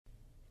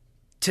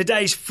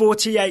Today's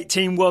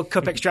 48-team World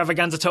Cup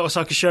extravaganza Total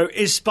Soccer Show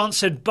is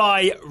sponsored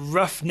by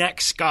Roughneck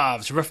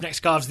Scarves. Roughneck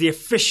Scarves, the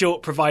official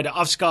provider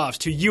of scarves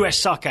to US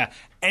Soccer,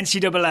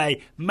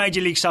 NCAA,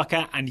 Major League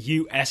Soccer, and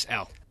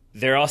USL.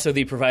 They're also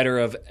the provider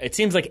of, it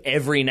seems like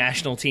every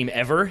national team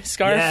ever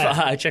scarf.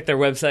 Yeah. I checked their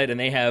website and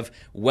they have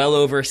well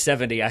over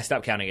 70, I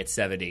stopped counting at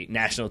 70,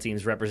 national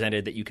teams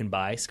represented that you can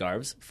buy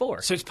scarves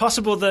for. So it's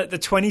possible that the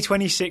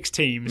 2026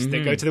 teams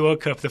that go to the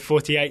World Cup, the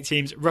 48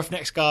 teams,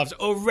 Roughneck Scarves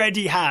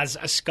already has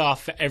a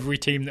scarf for every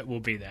team that will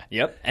be there.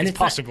 Yep. And it's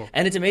possible.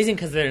 And it's amazing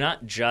because they're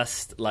not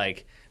just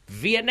like,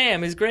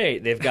 Vietnam is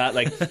great. They've got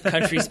like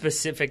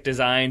country-specific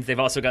designs. They've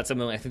also got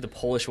something, I think the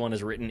Polish one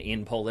is written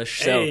in Polish.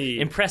 So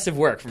impressive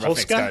work from Roughneck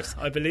Scarves.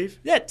 I believe.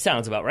 That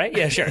sounds about right.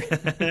 Yeah, sure.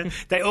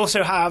 They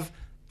also have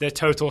the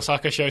Total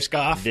Soccer Show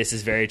scarf. This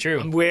is very true.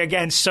 And we're,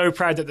 again, so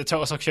proud that the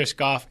Total Soccer Show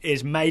scarf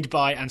is made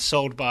by and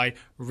sold by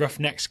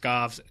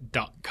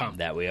roughneckscarves.com.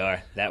 That we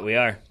are. That we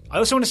are. I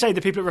also want to say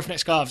the people at Roughneck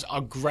Scarves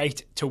are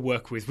great to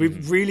work with.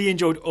 We've really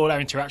enjoyed all our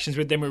interactions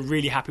with them. We're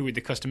really happy with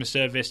the customer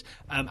service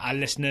our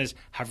listeners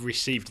have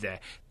received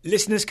there.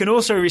 Listeners can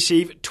also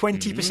receive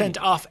 20%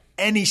 off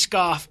any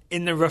scarf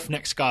in the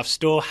Roughneck Scarves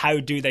store. How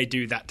do they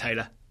do that,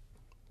 Taylor?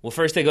 Well,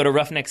 first they go to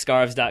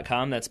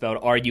roughneckscarves.com. That's spelled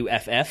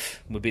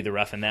R-U-F-F, would be the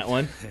rough in that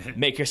one.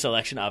 Make your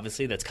selection,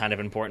 obviously. That's kind of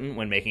important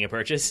when making a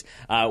purchase.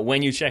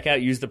 When you check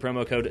out, use the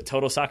promo code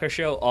Total Soccer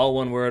Show, all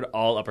one word,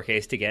 all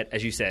uppercase, to get,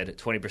 as you said,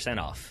 20%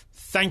 off.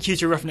 Thank you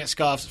to Roughneck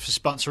Scarves for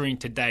sponsoring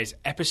today's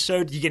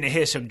episode. You're going to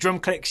hear some drum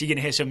clicks, you're going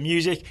to hear some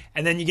music,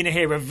 and then you're going to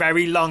hear a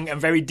very long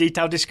and very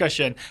detailed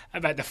discussion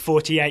about the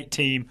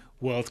 48-team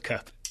World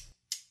Cup.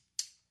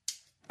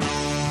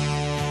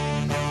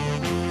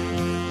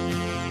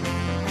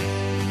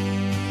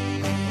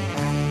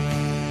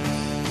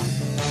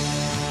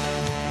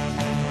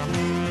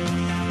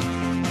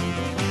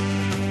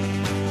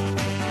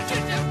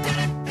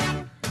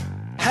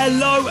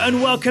 Hello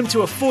and welcome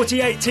to a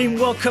 48-team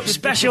World Cup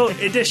special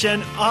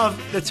edition of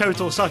the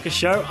Total Soccer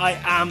Show. I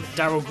am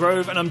Daryl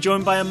Grove and I'm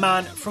joined by a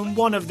man from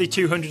one of the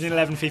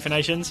 211 FIFA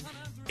nations.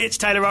 It's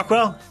Taylor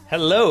Rockwell.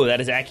 Hello, that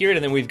is accurate.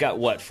 And then we've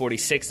got,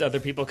 46 other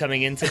people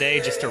coming in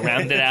today just to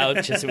round it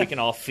out, just so we can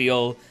all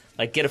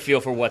get a feel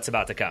for what's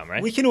about to come,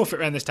 right? We can all fit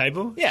around this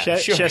table. Yeah, share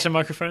sure. Some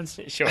microphones.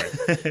 Sure.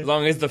 As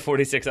long as the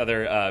 46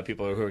 other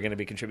people who are going to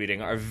be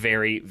contributing are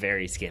very,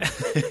 very skinny.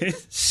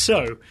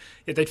 So,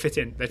 yeah, they'd fit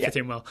in. They'd fit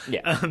in well.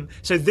 Yeah.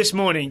 So this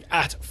morning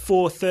at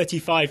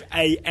 4:35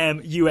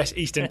 a.m. US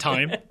Eastern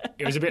Time,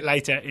 it was a bit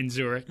later in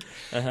Zurich,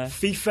 the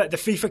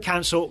FIFA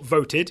Council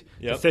voted,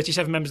 the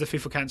 37 members of the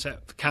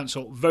FIFA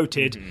Council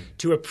voted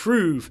to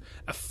approve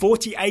a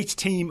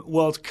 48-team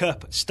World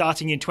Cup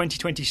starting in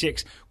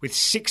 2026 with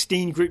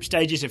 16 group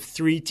stages of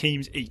 3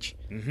 teams each.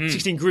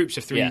 16 groups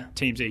of 3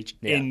 teams each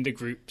in the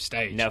group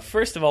stage. Now,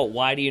 first of all,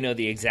 why do you know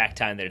the exact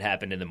time that it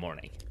happened in the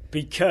morning?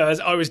 Because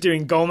I was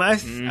doing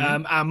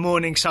Goalmouth, our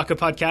morning soccer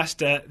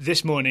podcast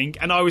this morning,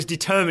 and I was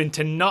determined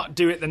to not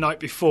do it the night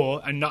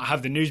before and not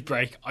have the news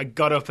break. I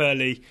got up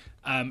early,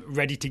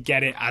 ready to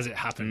get it as it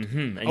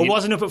happened. I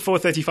wasn't up at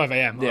 4:35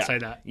 a.m., I'll say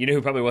that. You know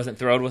who probably wasn't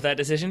thrilled with that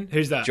decision?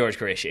 Who's that? George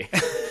Qureshi.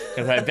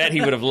 Because I bet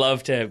he would have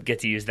loved to get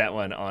to use that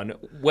one on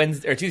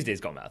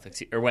Tuesday's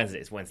Goalmouth, or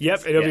Wednesdays.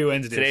 Yep, it'll be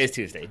Wednesdays. Today is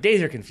Tuesday.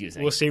 Days are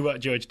confusing. We'll see what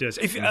George does.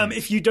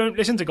 If you don't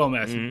listen to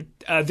Goalmouth,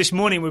 this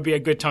morning would be a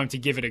good time to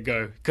give it a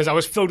go, because I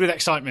was filled with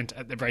excitement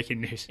at the breaking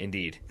news.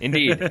 Indeed.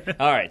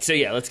 All right, so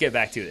let's get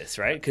back to this,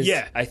 right? Because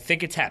I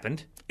think it's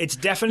happened. It's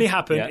definitely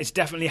happened. Yeah. It's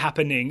definitely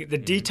happening. The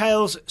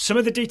details, some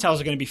of the details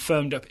are going to be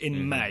firmed up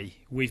in May,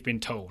 we've been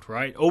told,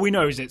 right? All we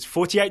know is it's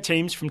 48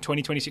 teams from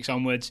 2026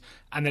 onwards,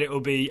 and that it will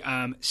be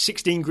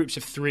 16 groups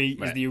of 3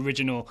 is the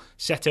original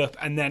setup,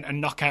 and then a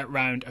knockout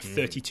round of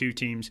 32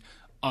 teams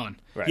on.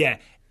 Right. Yeah.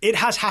 It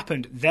has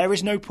happened. There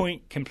is no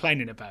point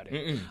complaining about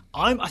it.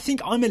 I think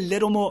I'm a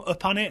little more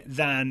up on it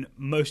than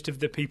most of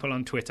the people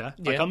on Twitter.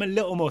 I'm a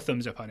little more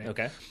thumbs up on it.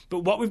 Okay. But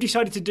what we've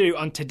decided to do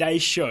on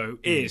today's show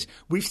is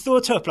we've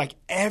thought up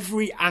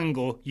every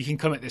angle you can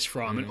come at this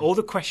from and all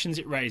the questions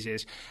it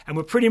raises, and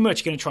we're pretty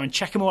much going to try and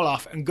check them all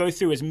off and go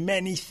through as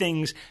many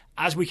things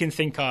as we can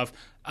think of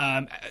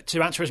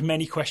to answer as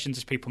many questions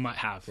as people might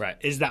have. Right.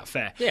 Is that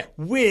fair? Yeah.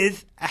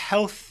 With a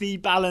healthy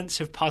balance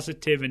of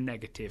positive and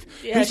negative.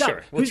 Yeah, Who's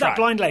sure. Who's that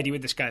blind lady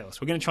with the scales?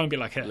 We're going to try and be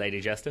like her.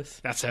 Lady Justice.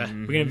 That's her.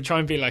 We're going to try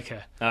and be like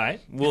her. All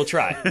right. We'll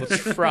try. We'll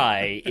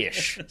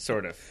try-ish,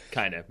 sort of,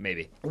 kind of,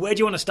 maybe. Where do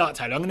you want to start,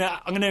 Tyler? I'm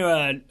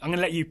going to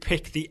let you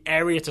pick the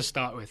area to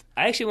start with.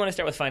 I actually want to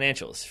start with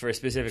financials for a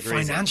specific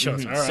reason.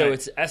 Financials, all right. So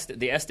it's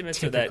the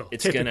estimates are that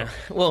it's going to,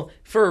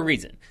 for a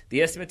reason.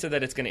 The estimates are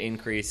that it's going to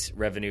increase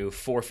revenue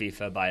for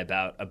FIFA by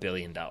about $1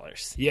 billion.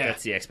 Yeah.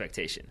 That's the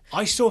expectation.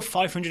 I saw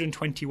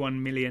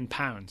 £521 million.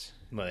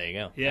 Well, there you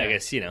go. Yeah. I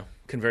guess,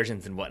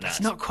 conversions and whatnot.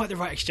 That's not quite the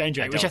right exchange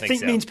rate, which I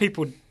think think means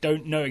people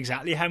don't know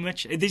exactly how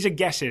much. These are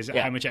guesses at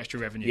how much extra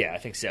revenue. Yeah, I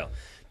think so.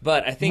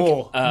 But I think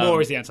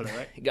more is the answer,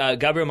 there, right?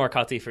 Gabriel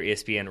Marcotti for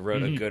ESPN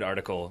wrote a good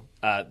article,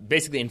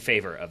 basically in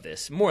favor of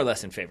this, more or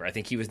less in favor. I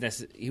think he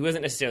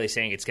wasn't necessarily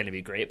saying it's going to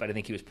be great, but I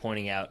think he was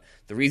pointing out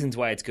the reasons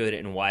why it's good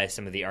and why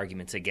some of the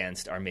arguments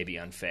against are maybe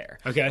unfair.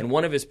 Okay. And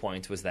one of his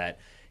points was that,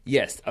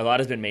 yes, a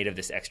lot has been made of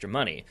this extra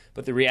money,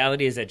 but the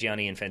reality is that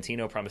Gianni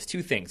Infantino promised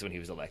two things when he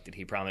was elected.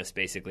 He promised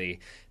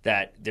basically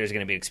that there's going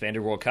to be an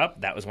expanded World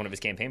Cup. That was one of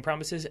his campaign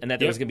promises, and that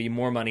there was going to be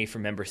more money for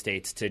member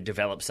states to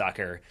develop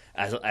soccer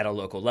at a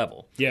local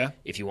level. Yeah.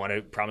 If you want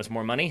to promise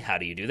more money, how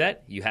do you do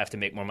that? You have to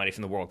make more money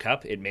from the World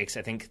Cup. It makes,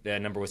 I think the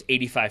number was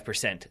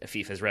 85% of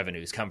FIFA's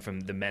revenues come from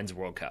the men's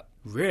World Cup.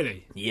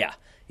 Really? Yeah,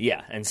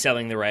 and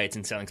selling the rights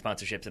and selling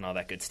sponsorships and all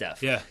that good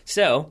stuff. Yeah.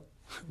 So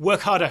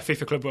work harder,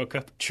 FIFA Club World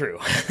Cup. True.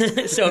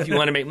 So if you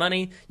want to make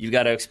money, you've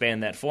got to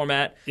expand that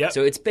format. Yep.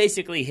 So it's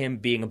basically him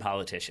being a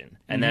politician.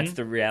 And that's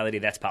the reality.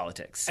 That's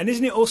politics. And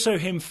isn't it also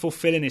him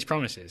fulfilling his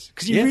promises?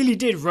 Because he really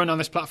did run on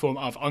this platform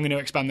of, I'm going to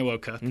expand the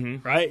World Cup,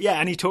 right? Yeah,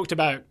 and he talked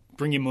about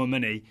bringing more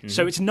money.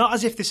 So it's not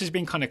as if this has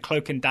been kind of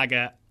cloak and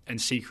dagger and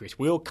secret.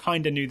 We all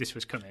kind of knew this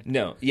was coming.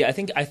 No. Yeah, I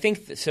think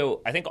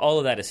all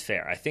of that is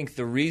fair. I think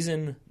the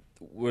reason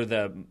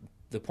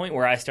the point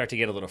where I start to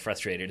get a little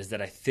frustrated is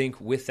that I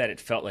think with that it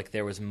felt like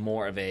there was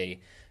more of a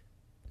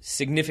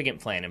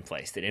significant plan in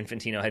place, that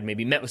Infantino had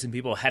maybe met with some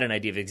people, had an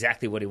idea of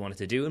exactly what he wanted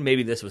to do, and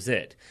maybe this was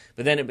it.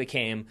 But then it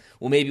became,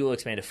 well, maybe we'll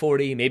expand to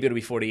 40, maybe it'll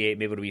be 48,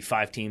 maybe it'll be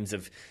 5 teams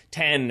of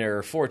 10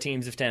 or 4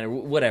 teams of 10 or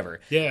whatever.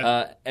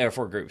 Yeah. Or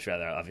 4 groups,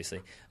 rather,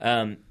 obviously.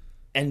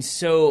 And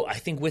so I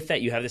think with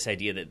that you have this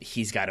idea that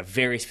he's got a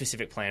very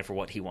specific plan for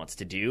what he wants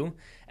to do,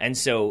 and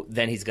so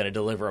then he's going to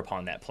deliver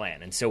upon that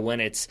plan. And so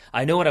when it's,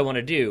 I know what I want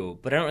to do,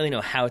 but I don't really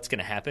know how it's going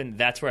to happen,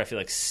 that's where I feel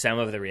like some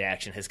of the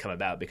reaction has come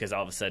about, because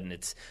all of a sudden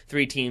it's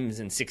 3 teams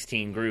and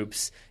 16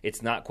 groups.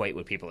 It's not quite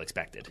what people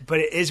expected.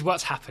 But it is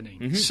what's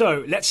happening.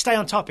 So let's stay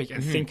on topic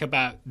and think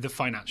about the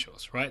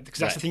financials, right? Because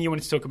that's the thing you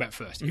wanted to talk about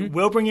first. It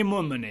will bring in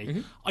more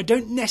money. I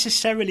don't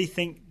necessarily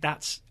think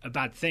that's a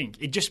bad thing.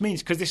 It just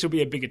means, because this will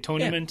be a bigger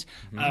tournament,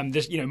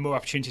 there's more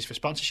opportunities for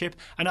sponsorship.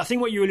 And I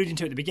think what you were alluding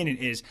to at the beginning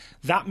is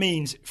that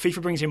means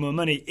FIFA brings in more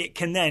money. It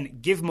can then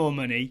give more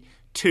money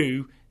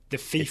to the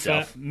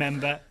FIFA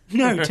member, to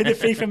the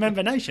FIFA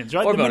member nations,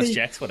 right? Or the bonus money,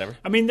 checks, whatever.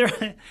 I mean, there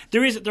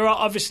are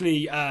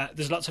obviously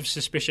there's lots of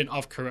suspicion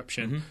of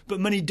corruption, but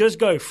money does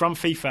go from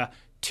FIFA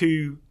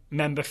to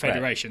member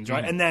federations,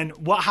 right? And then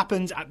what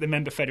happens at the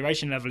member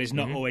federation level is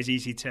not always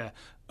easy to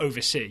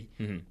oversee.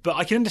 But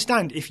I can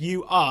understand if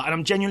you are, and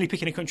I'm genuinely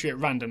picking a country at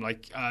random,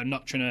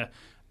 not trying to.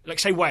 Like,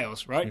 say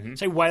Wales, right?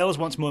 Say Wales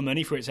wants more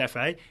money for its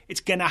FA. It's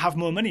going to have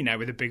more money now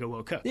with a bigger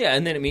World Cup. Yeah,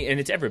 and then and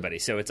it's everybody.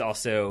 So it's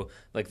also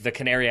like the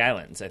Canary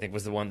Islands, I think,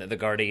 was the one that the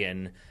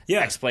Guardian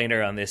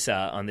explainer on this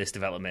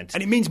development.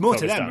 And it means more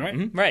to them, on.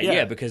 right? Right,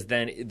 yeah, because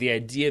then the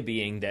idea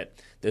being that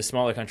the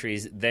smaller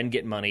countries then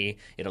get money,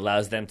 it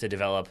allows them to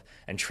develop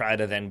and try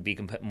to then be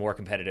more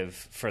competitive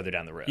further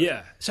down the road.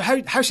 Yeah. So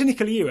how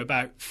cynical are you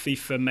about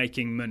FIFA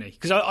making money?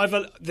 Because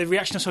the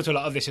reaction I saw to a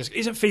lot of this is,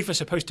 isn't FIFA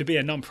supposed to be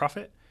a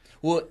non-profit?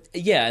 Well,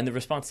 yeah, and the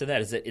response to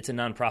that is that it's a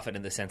non-profit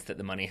in the sense that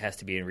the money has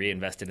to be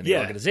reinvested in the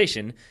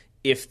organization.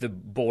 If the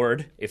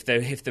board, if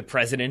the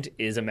president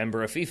is a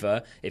member of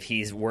FIFA, if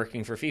he's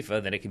working for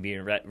FIFA, then it can be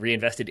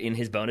reinvested in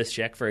his bonus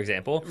check, for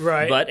example.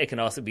 Right. But it can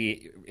also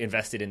be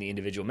invested in the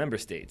individual member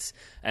states.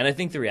 And I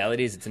think the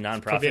reality is it's a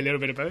non-profit. Probably a little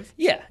bit of both.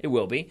 Yeah, it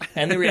will be.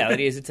 And the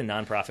reality is it's a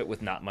non-profit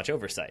with not much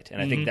oversight.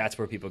 And I think that's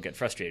where people get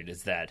frustrated,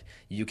 is that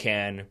you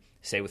can,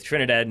 say with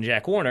Trinidad and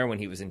Jack Warner when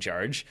he was in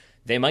charge,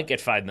 they might get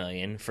 $5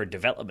 million for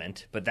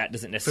development, but that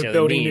doesn't necessarily mean... For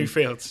building new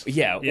fields.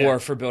 Yeah, or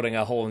for building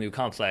a whole new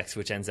complex,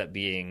 which ends up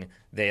being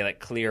they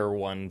clear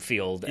one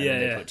field and then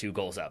they put 2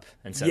 goals up.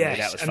 And so that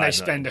was $5 million. They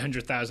spend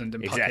 $100,000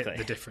 and pocket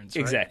the difference,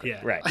 right? Exactly,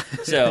 right.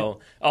 So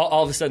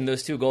all of a sudden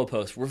those 2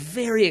 goalposts were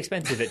very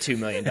expensive at $2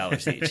 million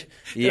each.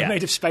 They're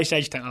made of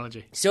space-age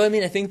technology. So, I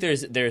mean, I think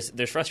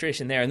there's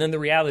frustration there. And then the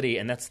reality,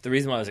 and that's the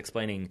reason why I was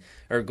explaining,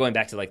 or going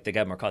back to the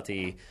Gab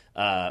Marcotti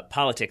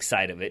politics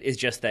side of it, is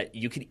just that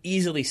you could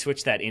easily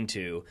switch that into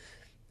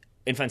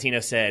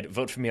Infantino said,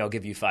 vote for me, I'll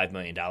give you $5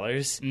 million.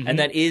 And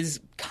that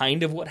is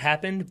kind of what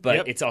happened,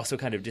 but it's also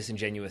kind of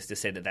disingenuous to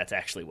say that that's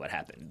actually what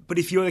happened. But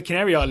if you're the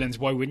Canary Islands,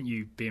 why wouldn't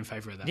you be in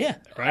favour of that? Yeah,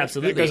 right?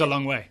 absolutely. It goes a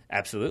long way.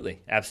 Absolutely.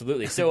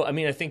 So, I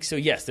mean, I think, so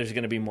yes, there's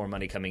going to be more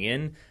money coming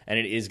in, and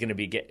it is going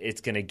to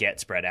it's going to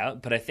get spread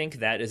out, but I think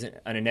that is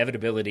an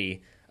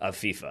inevitability of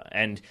FIFA.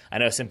 And I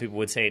know some people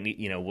would say,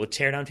 we'll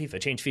tear down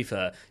FIFA,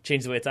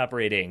 change the way it's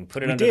operating,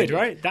 put it under... We did,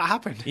 right? That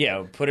happened.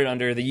 Yeah, put it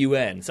under the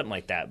UN, something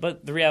like that.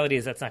 But the reality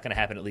is that's not going to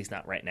happen, at least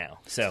not right now.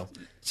 So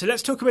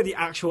let's talk about the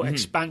actual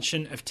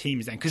expansion of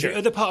teams then, because the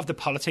other part of the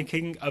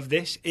politicking of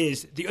this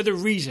is the other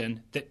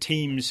reason that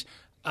teams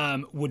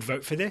would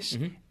vote for this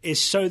is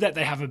so that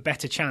they have a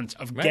better chance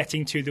of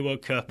getting to the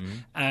World Cup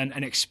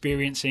and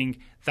experiencing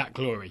that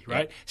glory,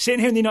 right? Sitting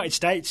here in the United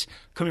States,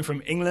 coming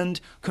from England,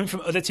 coming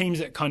from other teams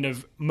that kind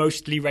of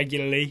mostly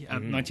regularly,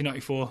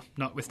 1994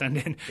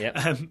 notwithstanding,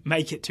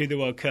 make it to the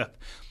World Cup.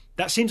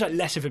 that seems like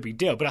less of a big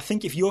deal. But I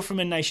think if you're from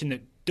a nation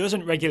that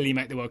doesn't regularly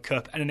make the World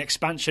Cup and an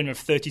expansion of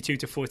 32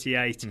 to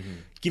 48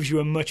 gives you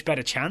a much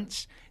better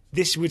chance,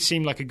 this would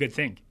seem like a good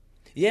thing.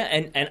 Yeah,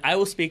 and I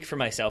will speak for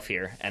myself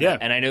here. And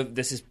I know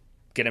this is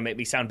going to make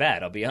me sound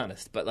bad, I'll be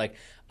honest. But like,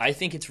 I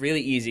think it's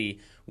really easy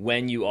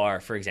when you are,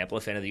 for example,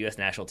 a fan of the U.S.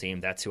 national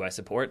team. That's who I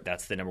support.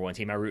 That's the number one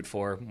team I root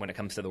for when it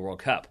comes to the World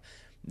Cup.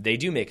 They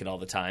do make it all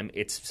the time.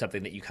 It's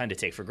something that you kind of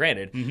take for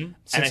granted.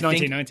 Since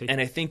 1990.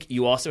 And I think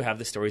you also have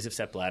the stories of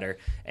Sepp Blatter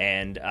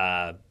and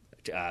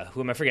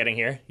who am I forgetting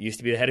here? Used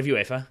to be the head of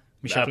UEFA.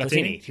 Michel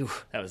Platini. Whew,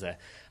 that was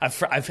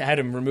I've had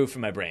him removed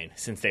from my brain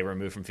since they were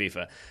removed from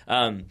FIFA.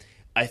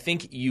 I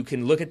think you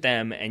can look at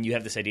them and you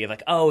have this idea of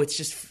like, oh, it's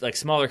just like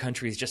smaller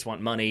countries just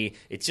want money.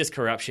 It's just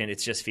corruption.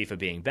 It's just FIFA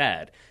being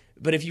bad.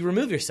 But if you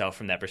remove yourself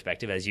from that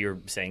perspective, as you're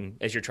saying,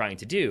 as you're trying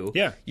to do,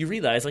 you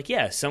realize, like,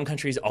 some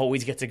countries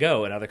always get to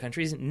go and other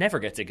countries never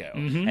get to go.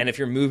 And if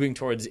you're moving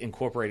towards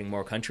incorporating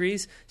more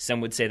countries, some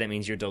would say that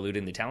means you're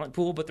diluting the talent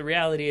pool. But the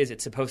reality is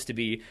it's supposed to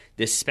be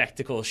this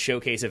spectacle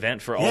showcase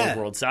event for all of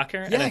world soccer.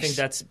 And I think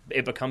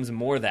it becomes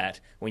more that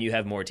when you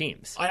have more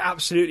teams. I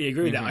absolutely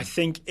agree with that. I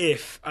think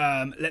if,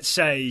 let's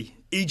say,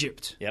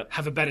 Egypt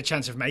have a better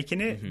chance of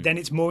making it, then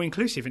it's more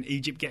inclusive and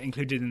Egypt get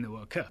included in the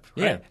World Cup.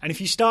 Right? Yeah. And if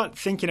you start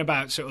thinking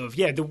about sort of,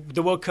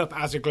 the World Cup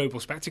as a global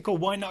spectacle,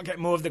 why not get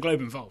more of the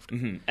globe involved?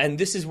 And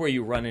this is where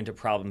you run into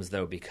problems,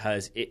 though,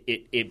 because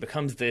it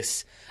becomes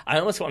this... I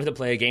almost wanted to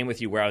play a game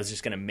with you where I was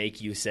just going to make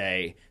you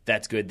say,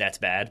 that's good, that's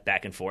bad,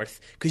 back and forth,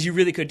 because you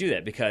really could do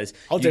that, because...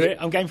 I'll do it.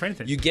 I'm game for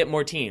anything. You get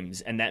more teams,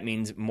 and that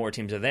means more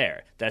teams are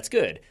there. That's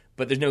good.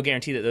 But there's no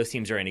guarantee that those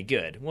teams are any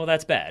good. Well,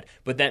 that's bad.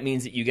 But that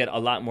means that you get a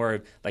lot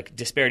more like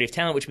disparity of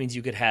talent, which means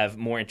you could have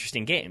more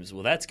interesting games.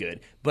 Well, that's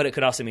good. But it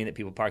could also mean that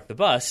people park the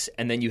bus,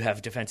 and then you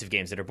have defensive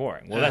games that are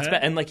boring. Well, that's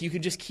bad. And like you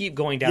could just keep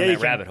going down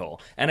that rabbit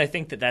hole. And I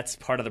think that that's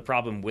part of the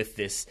problem with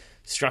this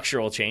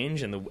structural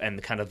change and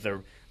the kind of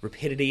the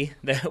rapidity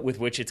with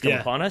which it's come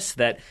upon us,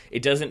 that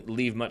it doesn't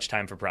leave much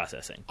time for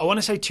processing. I want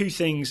to say two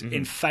things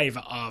in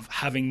favour of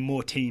having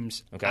more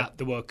teams at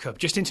the World Cup,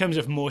 just in terms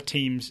of more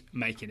teams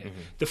making it.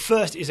 The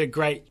first is a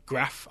great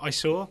graph I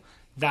saw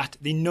that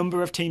the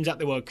number of teams at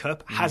the World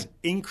Cup has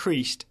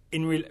increased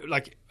in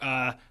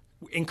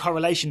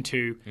correlation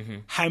to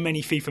how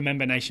many FIFA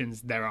member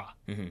nations there are.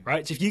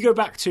 Right? So if you go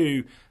back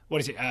to,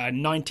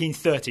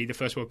 1930, the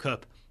first World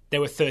Cup, there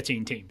were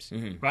 13 teams.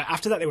 Right?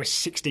 After that, there were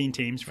 16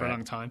 teams for a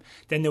long time.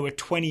 Then there were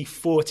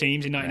 24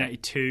 teams in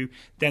 1992.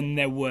 Then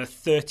there were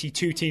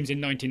 32 teams in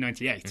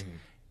 1998.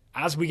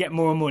 As we get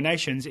more and more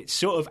nations, it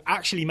sort of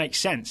actually makes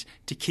sense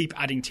to keep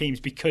adding teams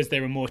because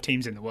there are more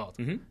teams in the world.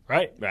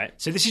 Right?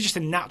 So this is just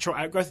a natural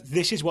outgrowth.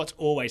 This is what's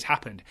always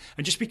happened.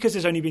 And just because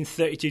there's only been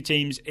 32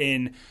 teams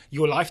in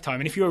your lifetime,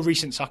 and if you're a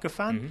recent soccer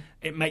fan,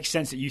 it makes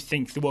sense that you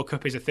think the World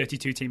Cup is a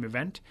 32-team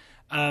event.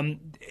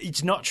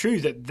 It's not true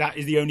that that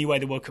is the only way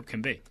the World Cup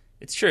can be.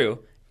 It's true.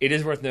 It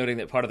is worth noting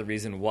that part of the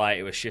reason why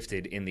it was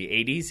shifted in the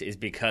 80s is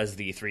because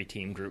the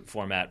three-team group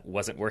format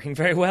wasn't working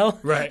very well.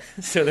 Right.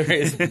 So there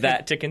is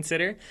that to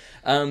consider.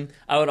 I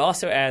would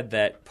also add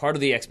that part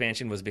of the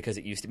expansion was because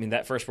it used to...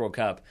 that first World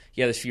Cup,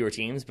 there's fewer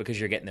teams because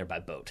you're getting there by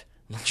boat.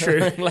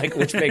 True.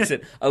 Which makes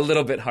it a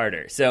little bit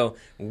harder. So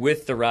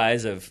with the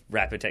rise of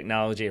rapid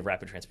technology, of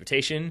rapid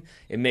transportation,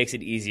 it makes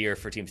it easier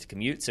for teams to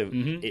commute. So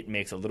it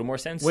makes a little more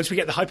sense. Once we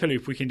get the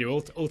Hyperloop, we can do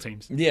all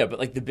teams. Yeah, but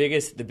like the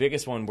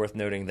biggest one worth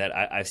noting that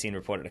I've seen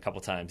reported a couple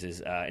times is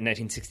in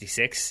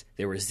 1966,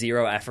 there were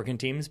 0 African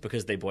teams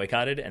because they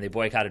boycotted. And they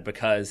boycotted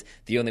because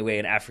the only way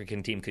an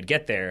African team could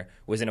get there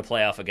was in a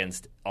playoff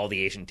against all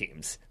the Asian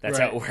teams. That's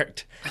how it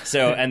worked.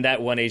 So, and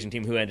that one Asian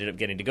team who ended up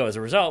getting to go as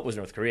a result was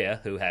North Korea,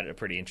 who had a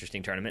pretty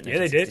interesting tournament in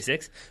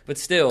 1966. They did. But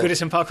still...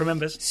 Goodison Park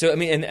remembers. So,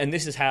 and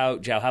this is how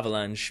João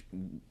Havelange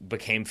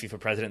became FIFA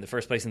president in the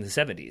first place in the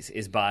 70s,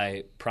 is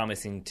by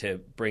promising to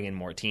bring in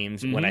more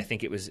teams when I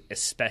think it was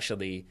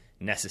especially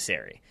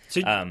necessary.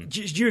 So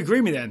do you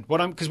agree with me then?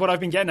 Because what I've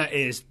been getting at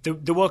is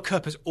the World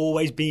Cup has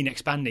always been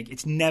expanding.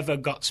 It's never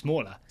got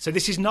smaller. So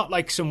this is not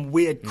like some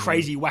weird,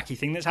 crazy, wacky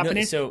thing that's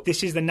happening. So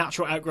this is the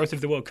natural outgrowth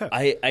of the World Cup.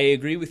 I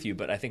agree with you,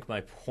 but I think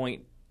my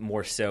point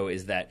more so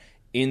is that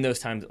in those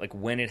times, like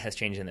when it has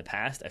changed in the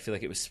past, I feel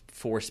like it was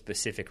for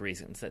specific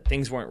reasons, that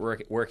things weren't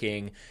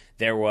working.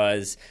 There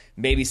was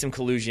maybe some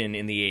collusion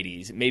in the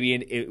 80s. Maybe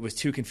it was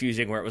too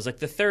confusing where it was like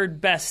the third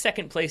best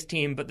second place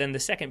team, but then the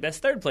second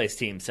best third place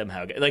team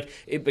somehow. Like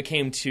it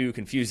became too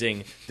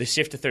confusing. The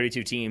shift to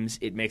 32 teams,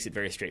 it makes it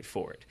very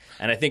straightforward.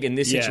 And I think in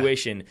this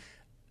situation,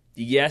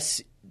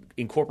 yes,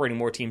 incorporating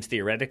more teams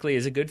theoretically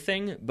is a good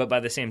thing, but by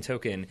the same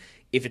token,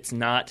 if it's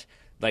not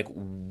like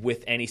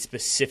with any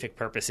specific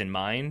purpose in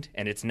mind,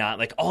 and it's not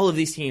like all of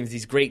these teams,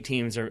 these great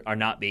teams are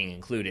not being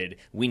included,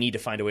 we need to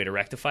find a way to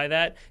rectify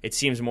that. It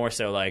seems more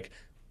so like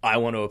I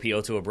want to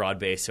appeal to a broad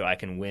base so I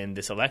can win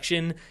this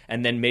election,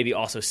 and then maybe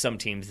also some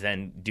teams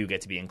then do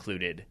get to be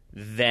included.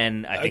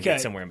 Then I think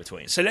it's somewhere in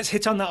between. So let's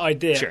hit on that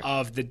idea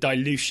of the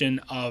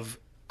dilution of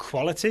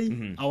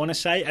quality, I want to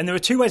say. And there are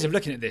two ways of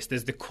looking at this.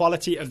 There's the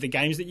quality of the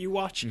games that you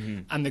watch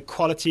and the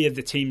quality of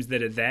the teams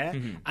that are there.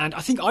 And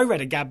I think I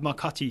read a Gab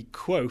Marcotti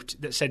quote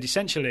that said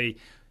essentially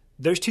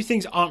those two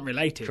things aren't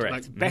related. Correct.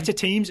 Like better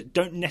teams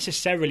don't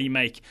necessarily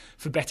make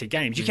for better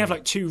games. You can have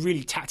like two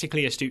really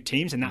tactically astute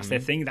teams, and that's their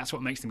thing. That's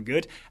what makes them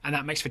good, and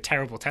that makes for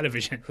terrible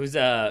television. Who's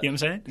you know what I'm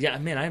saying? Yeah,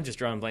 man, I'm just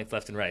drawing blanks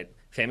left and right.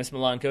 Famous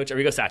Milan coach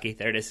Arrigo Sacchi,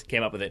 there it is,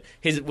 came up with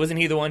it. Wasn't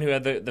he the one who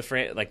had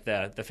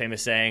the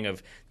famous saying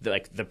of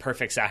the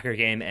perfect soccer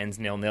game ends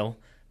 0-0?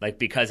 Like,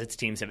 because its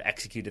teams have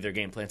executed their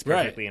game plans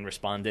perfectly and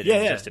responded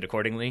and adjusted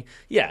accordingly.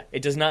 Yeah,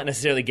 it does not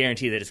necessarily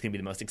guarantee that it's going to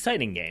be the most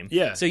exciting game.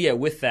 Yeah. So, yeah,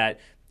 with that,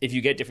 if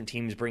you get different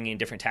teams bringing in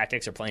different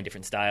tactics or playing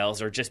different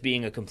styles or just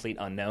being a complete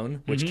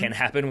unknown, which can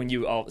happen when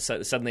you all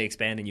suddenly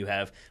expand and you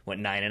have,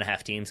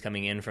 9.5 teams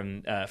coming in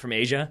from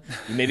Asia,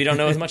 you maybe don't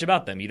know as much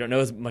about them. You don't know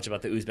as much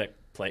about the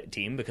Uzbek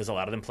team because a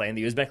lot of them play in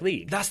the Uzbek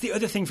league. That's the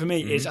other thing for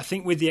me is I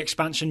think with the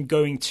expansion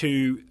going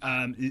to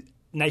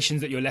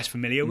nations that you're less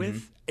familiar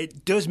with,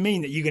 it does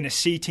mean that you're going to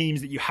see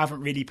teams that you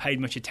haven't really paid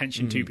much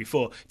attention to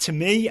before. To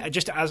me,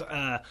 just as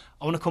I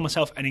want to call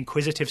myself an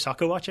inquisitive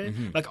soccer watcher,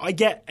 like I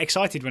get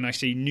excited when I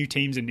see new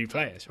teams and new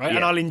players, right? Yeah.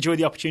 And I'll enjoy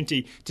the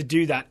opportunity to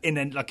do that in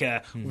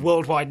a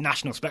worldwide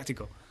national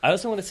spectacle. I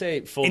also want to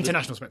say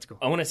international spectacle.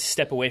 I want to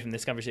step away from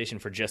this conversation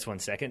for just 1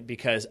 second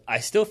because I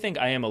still think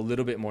I am a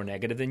little bit more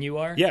negative than you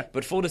are. Yeah.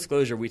 But full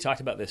disclosure, we talked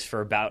about this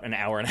for about an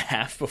hour and a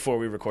half before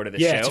we recorded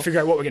this show. Yeah, to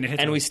figure out what we're going to hit.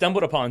 And we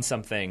stumbled upon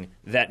something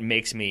that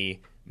makes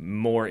me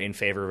more in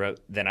favor of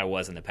it than I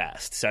was in the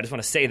past. So I just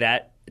want to say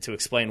that to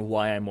explain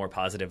why I'm more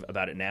positive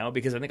about it now,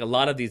 because I think a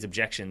lot of these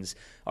objections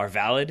are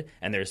valid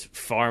and there's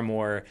far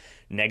more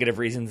negative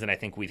reasons than I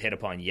think we've hit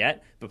upon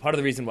yet. But part of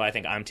the reason why I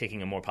think I'm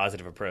taking a more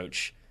positive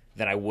approach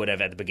than I would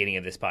have at the beginning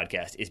of this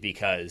podcast is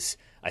because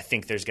I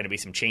think there's going to be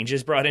some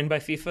changes brought in by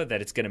FIFA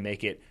that it's going to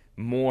make it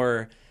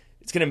more...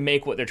 It's going to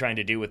make what they're trying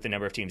to do with the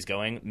number of teams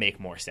going make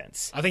more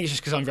sense. I think it's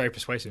just because I'm very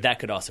persuasive. That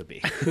could also be.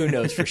 Who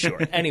knows for sure.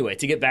 Anyway,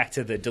 to get back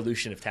to the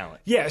dilution of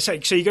talent. Yeah, so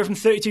you go from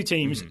 32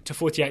 teams to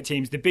 48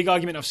 teams. The big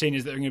argument I've seen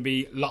is that there are going to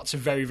be lots of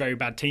very, very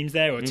bad teams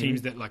there or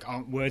teams that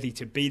aren't worthy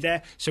to be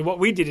there. So what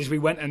we did is we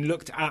went and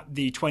looked at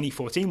the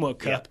 2014 World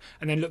Cup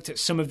and then looked at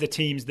some of the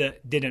teams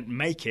that didn't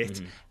make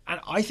it. And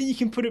I think you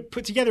can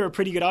put together a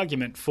pretty good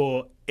argument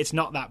for it's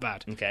not that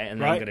bad. Okay,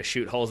 and then I'm going to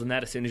shoot holes in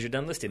that as soon as you're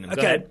done listing them.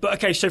 Go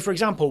ahead. So for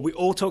example, we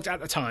all talked at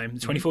the time, the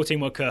 2014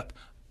 World Cup,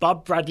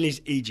 Bob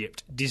Bradley's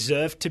Egypt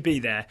deserved to be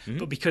there,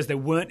 but because there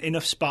weren't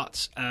enough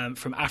spots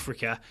from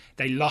Africa,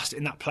 they lost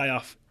in that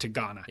playoff to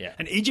Ghana. Yeah.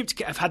 And Egypt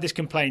have had this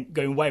complaint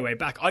going way, way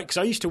back. Because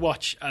I used to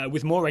watch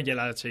with more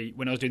regularity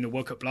when I was doing the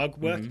World Cup blog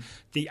work,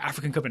 the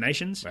African Cup of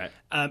Nations.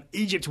 Right.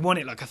 Egypt won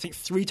it, I think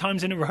 3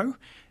 times in a row.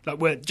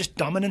 We're just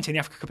dominant in the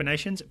Africa Cup of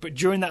Nations, but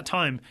during that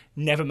time,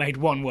 never made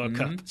one World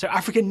Cup. So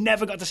Africa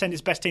never got to send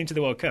its best team to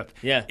the World Cup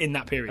in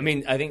that period. I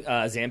mean, I think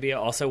Zambia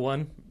also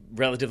won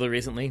relatively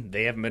recently.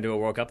 They haven't been to a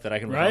World Cup that I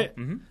can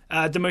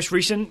recall. The most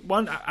recent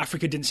one,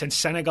 Africa didn't send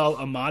Senegal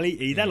or Mali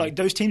either.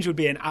 Those teams would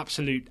be an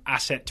absolute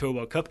asset to a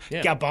World Cup.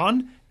 Yeah.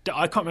 Gabon,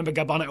 I can't remember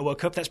Gabon at a World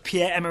Cup. That's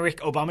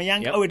Pierre-Emerick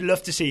Aubameyang. Yep. I would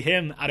love to see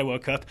him at a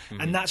World Cup.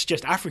 And that's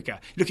just Africa.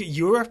 Look at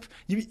Europe.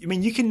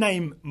 You can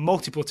name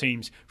multiple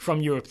teams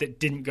from Europe that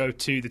didn't go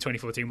to the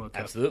 2014 World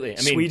Cup. Absolutely.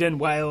 Sweden,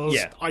 Wales,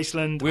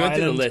 Iceland, We went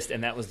through the list,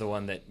 and that was the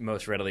one that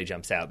most readily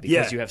jumps out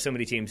because you have so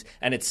many teams.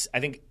 And I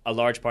think a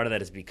large part of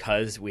that is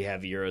because we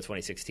have Euro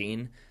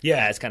 2016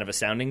 as kind of a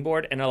sounding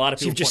board. And a lot of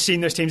people you've just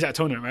seen those teams at a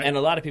tournament, right? And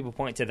a lot of people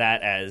point to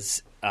that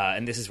as...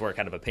 and this is where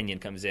kind of opinion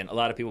comes in. A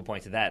lot of people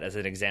point to that as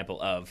an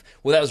example of,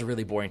 well, that was a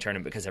really boring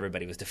tournament because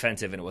everybody was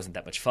defensive and it wasn't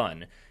that much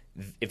fun.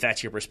 If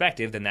that's your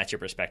perspective, then that's your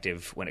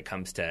perspective when it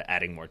comes to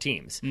adding more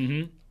teams.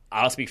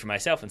 I'll speak for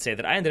myself and say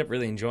that I ended up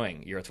really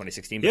enjoying Euro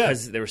 2016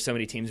 because there were so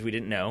many teams we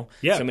didn't know,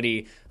 so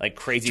many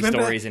crazy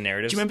stories and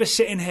narratives. Do you remember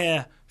sitting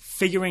here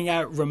figuring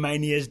out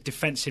Romania's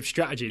defensive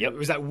strategy? Yep. It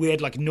was that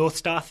weird North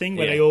Star thing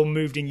where they all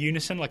moved in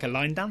unison like a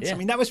line dance. Yeah. I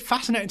mean, that was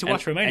fascinating to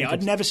watch Romania.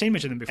 I'd never seen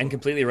much of them before. And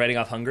completely writing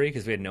off Hungary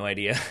because we had no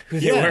idea who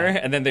they were,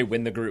 and then they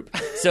win the group.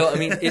 So, I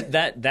mean,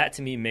 that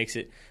to me makes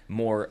it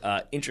more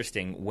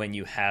interesting when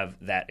you have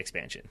that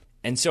expansion.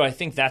 And so I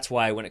think that's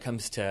why when it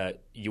comes to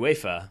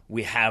UEFA,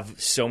 we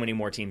have so many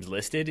more teams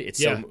listed.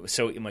 It's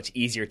so much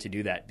easier to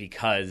do that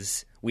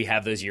because we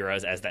have those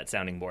Euros as that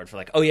sounding board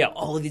for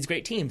all of these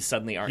great teams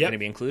suddenly aren't going to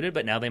be included,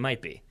 but now they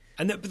might be.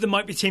 And there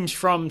might be teams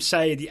from,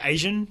 say, the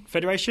Asian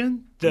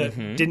Federation that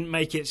didn't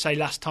make it, say,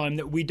 last time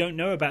that we don't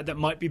know about that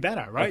might be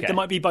better, right? Okay. There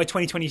might be by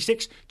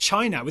 2026,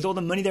 China, with all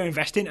the money they're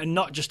investing, and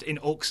not just in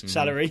Ulk's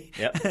salary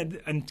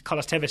and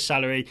Carlos Tevez'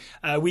 salary.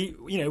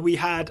 We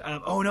had,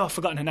 I've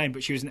forgotten her name,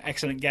 but she was an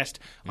excellent guest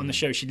on the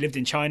show. She lived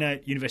in China,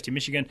 University of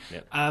Michigan,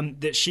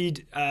 that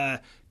she'd...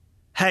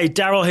 Hey,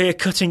 Daryl here,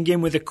 cutting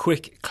in with a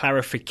quick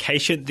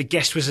clarification. The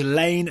guest was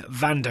Elaine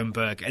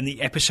Vandenberg, and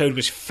the episode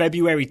was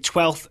February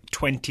 12th,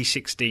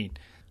 2016.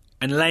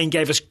 And Elaine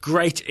gave us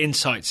great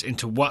insights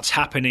into what's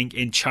happening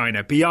in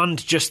China,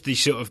 beyond just the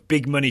sort of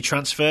big money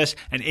transfers,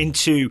 and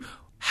into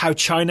how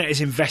China is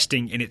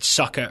investing in its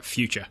soccer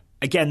future.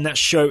 Again, that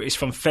show is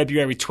from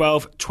February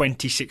 12,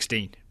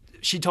 2016.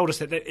 She told us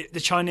that the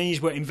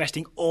Chinese were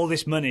investing all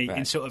this money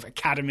in sort of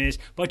academies.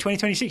 By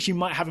 2026, you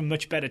might have a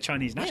much better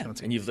Chinese national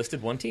team. And you've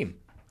listed one team.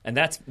 And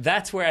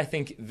that's where I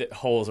think the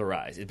holes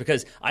arise.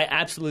 Because I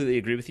absolutely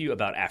agree with you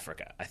about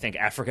Africa. I think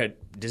Africa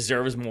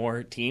deserves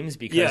more teams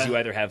because you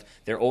either have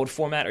their old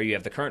format or you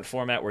have the current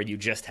format where you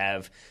just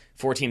have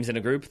 4 teams in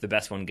a group, the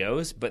best one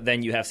goes. But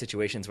then you have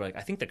situations where, like,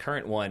 I think the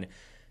current one,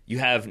 you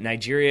have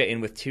Nigeria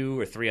in with 2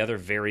 or 3 other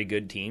very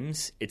good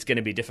teams. It's going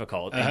to be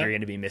difficult, and you're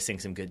going to be missing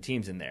some good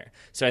teams in there.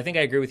 So I think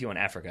I agree with you on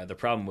Africa. The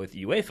problem with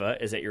UEFA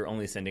is that you're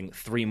only sending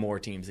 3 more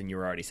teams than you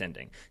were already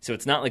sending. So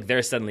it's not like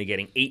they're suddenly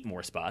getting 8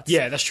 more spots.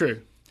 Yeah, that's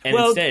true. And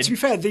well, instead, to be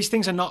fair, these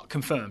things are not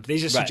confirmed.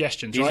 These are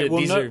suggestions, right?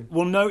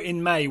 We'll know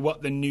in May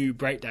what the new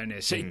breakdown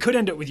is. So it could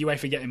end up with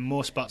UEFA getting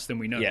more spots than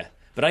we know. Yeah,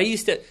 but I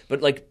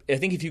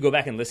think if you go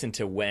back and listen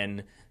to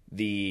when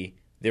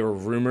there were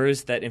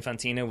rumors that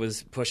Infantino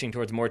was pushing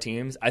towards more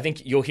teams, I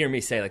think you'll hear me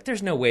say, like,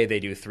 there's no way they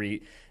do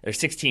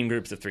 16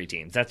 groups of 3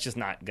 teams. That's just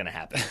not going to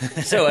happen.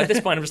 So at this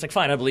point, I'm just like,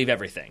 fine, I believe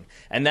everything.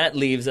 And that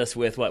leaves us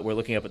with what we're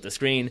looking up at the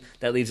screen.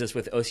 That leaves us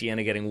with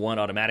Oceania getting 1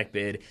 automatic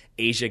bid,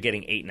 Asia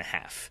getting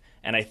 8.5.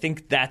 And I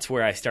think that's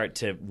where I start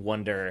to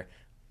wonder,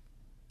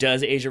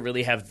 does Asia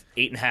really have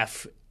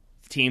 8.5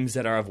 teams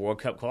that are of World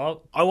Cup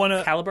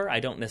caliber? I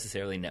don't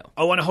necessarily know.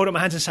 I want to hold up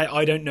my hands and say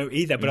I don't know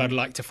either, but I'd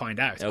like to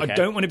find out. Okay. I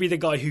don't want to be the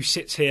guy who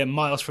sits here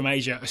miles from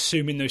Asia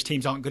assuming those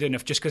teams aren't good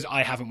enough just because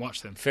I haven't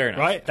watched them. Fair enough.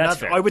 Right? That's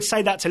fair. I would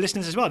say that to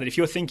listeners as well, that if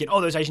you're thinking,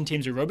 those Asian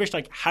teams are rubbish,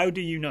 like, how do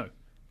you know?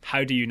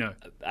 How do you know?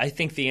 I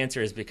think the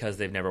answer is because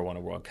they've never won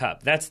a World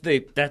Cup. Well,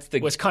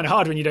 it's kind of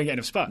hard when you don't get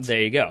enough spots. There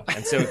you go.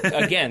 And so,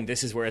 again,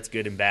 this is where it's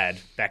good and bad,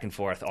 back and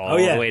forth, all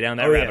the way down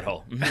that rabbit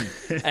hole.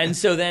 And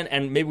so then,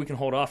 and maybe we can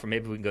hold off, or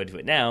maybe we can go to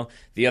it now.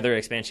 The other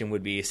expansion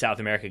would be South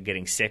America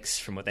getting 6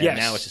 from what they have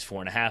now, which is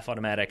 4.5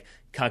 automatic.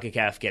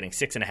 CONCACAF getting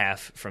 6.5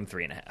 from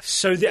 3.5.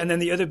 So, and then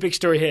the other big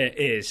story here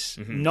is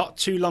not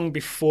too long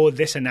before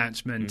this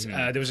announcement,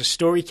 there was a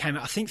story came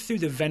out, I think through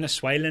the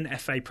Venezuelan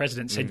FA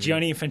president, said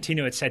Gianni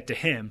Infantino had said to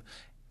him,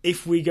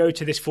 if we go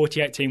to this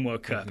 48-team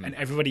World Cup and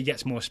everybody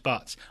gets more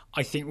spots,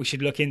 I think we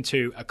should look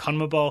into a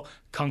CONMEBOL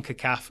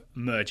CONCACAF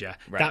merger.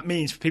 Right. That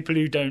means, for people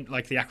who don't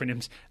like the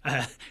acronyms,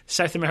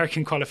 South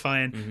American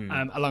qualifying,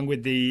 along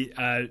with the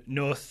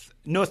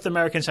North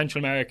American,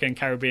 Central American,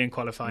 Caribbean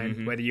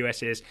qualifying, where the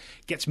US is,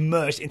 gets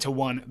merged into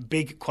one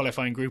big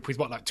qualifying group with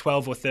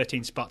 12 or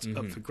 13 spots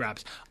up for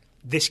grabs.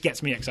 This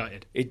gets me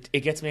excited. It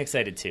gets me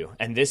excited too.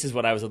 And this is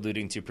what I was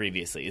alluding to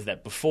previously, is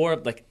that before,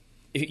 like,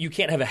 you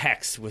can't have a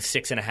hex with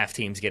 6.5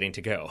 teams getting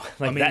to go.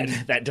 Like,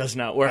 that does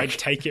not work. I'd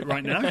take it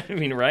right now. I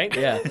mean, right?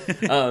 Yeah.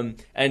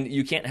 And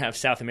you can't have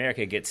South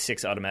America get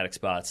 6 automatic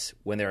spots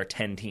when there are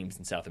 10 teams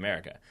in South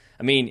America.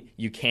 I mean,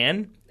 you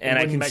can, and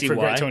I can see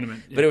why.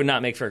 But it would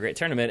not make for a great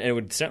tournament, and it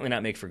would certainly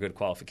not make for good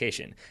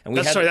qualification. And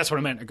that's what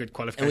I meant, a good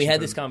qualification. And we had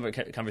this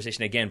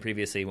conversation again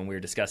previously when we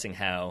were discussing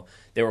how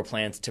there were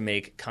plans to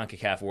make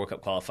CONCACAF World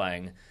Cup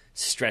qualifying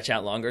stretch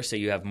out longer, so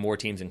you have more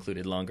teams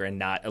included longer and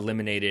not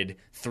eliminated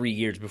 3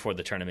 years before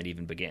the tournament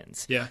even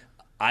begins. Yeah.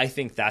 I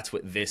think that's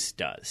what this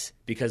does,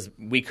 because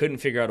we couldn't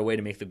figure out a way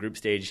to make the group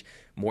stage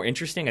more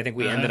interesting. I think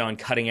we ended on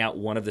cutting out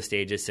one of the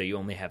stages, so you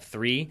only have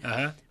 3.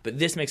 But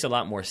this makes a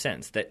lot more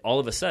sense, that all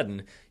of a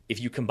sudden, if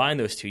you combine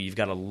those two, you've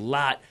got a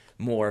lot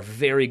more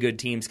very good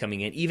teams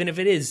coming in, even if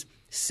it is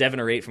 7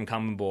 or 8 from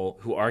CONMEBOL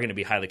who are going to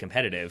be highly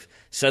competitive.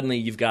 Suddenly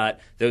you've got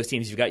those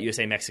teams, you've got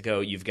USA,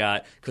 Mexico, you've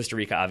got Costa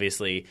Rica,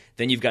 obviously.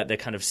 Then you've got the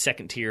kind of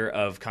second tier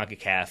of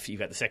CONCACAF, you've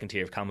got the second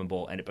tier of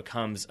CONMEBOL, and it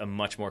becomes a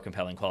much more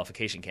compelling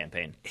qualification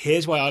campaign.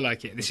 Here's why I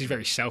like it. This is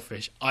very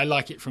selfish. I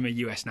like it from a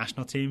US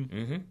national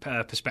team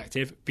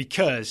perspective,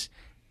 because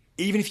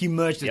even if you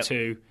merge the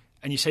two,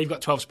 and you say you've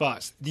got 12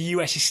 spots, the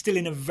US is still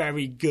in a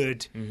very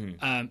good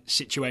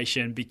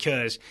situation,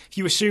 because if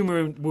you assume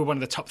we're one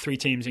of the top 3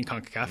 teams in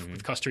CONCACAF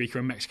with Costa Rica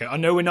and Mexico, I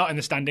know we're not in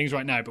the standings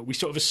right now, but we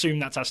sort of assume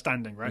that's our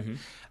standing, right?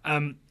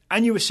 And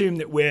you assume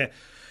that we're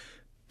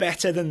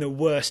better than the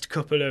worst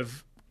couple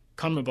of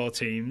CONMEBOL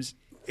teams.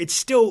 It's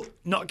still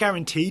not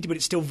guaranteed, but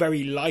it's still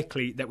very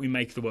likely that we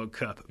make the World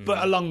Cup.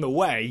 But along the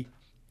way,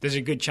 there's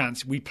a good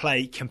chance we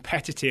play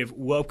competitive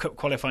World Cup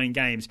qualifying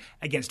games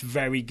against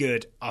very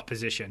good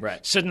opposition.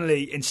 Right.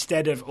 Suddenly,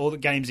 instead of all the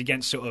games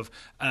against sort of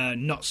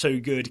not so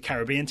good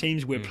Caribbean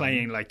teams, we're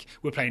playing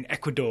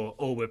Ecuador,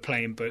 or we're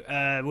playing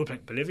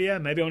Bolivia,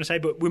 maybe I want to say,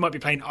 but we might be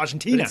playing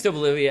Argentina. But it's still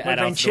Bolivia at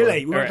altitude.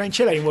 We might be playing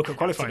Chile in World Cup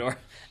qualifying.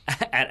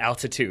 At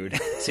altitude.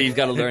 So you've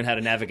got to learn how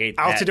to navigate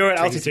Altidore at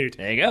altitude.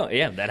 There you go.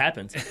 Yeah, that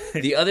happens.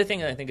 The other thing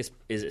that I think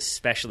is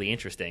especially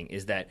interesting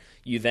is that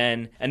you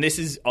then, and this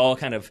is all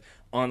kind of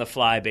on the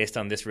fly based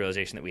on this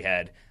realization that we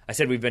had. I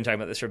said we've been talking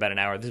about this for about an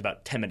hour. This is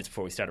about 10 minutes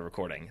before we started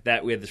recording,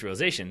 that we had this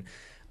realization.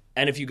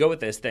 And if you go with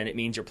this, then it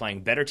means you're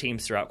playing better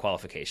teams throughout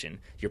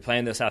qualification. You're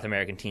playing those South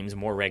American teams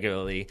more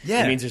regularly.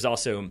 Yeah. It means there's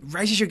also...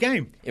 Raises your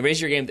game. It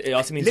raises your game. It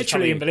also means...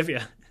 Literally in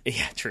Bolivia.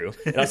 Yeah, true.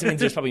 It also means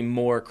there's probably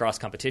more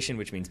cross-competition,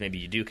 which means maybe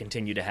you do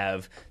continue to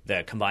have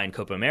the combined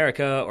Copa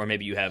America, or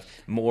maybe you have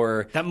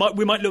more...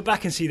 We might look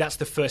back and see that's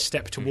the first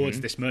step towards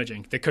this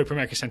merging, the Copa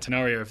America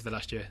Centenario over the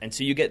last year. And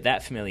so you get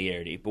that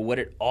familiarity. But what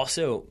it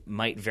also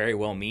might very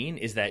well mean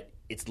is that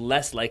it's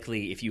less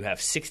likely if you have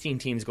 16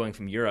 teams going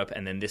from Europe,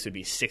 and then this would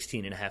be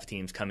 16 and a half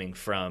teams coming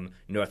from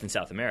North and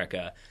South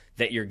America,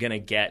 that you're going to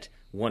get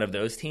one of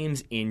those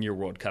teams in your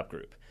World Cup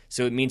group.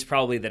 So it means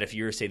probably that if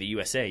you're, say, the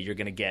USA, you're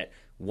going to get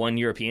one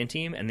European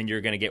team, and then you're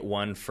going to get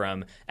one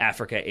from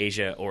Africa,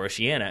 Asia, or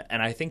Oceania.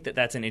 And I think that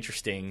that's an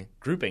interesting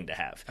grouping to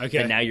have. Okay.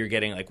 And now you're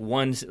getting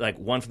one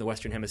from the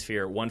Western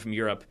Hemisphere, one from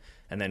Europe,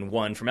 and then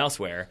one from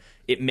elsewhere.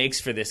 It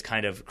makes for this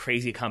kind of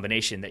crazy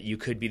combination that you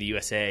could be the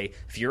USA,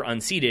 if you're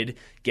unseeded,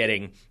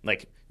 getting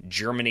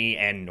Germany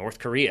and North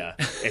Korea.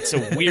 It's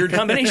a weird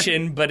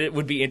combination, but it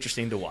would be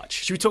interesting to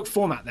watch. Should we talk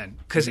format then?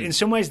 Because in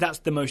some ways that's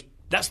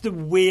the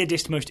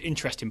weirdest, most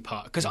interesting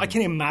part. Because I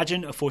can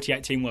imagine a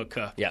 48-team World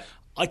Cup. Yeah.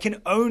 I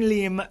can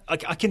only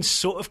I can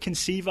sort of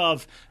conceive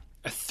of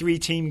a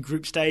 3-team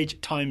group stage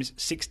times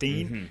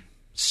 16,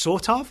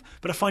 sort of,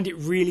 but I find it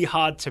really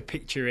hard to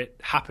picture it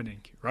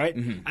happening, right?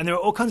 And there are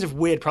all kinds of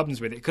weird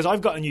problems with it, because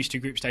I've gotten used to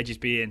group stages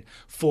being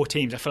 4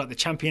 teams. I feel like the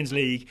Champions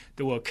League,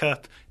 the World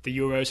Cup, the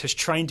Euros has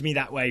trained me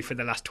that way for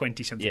the last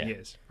 20-something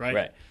years, right?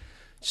 Right.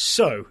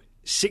 So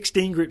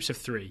 16 groups of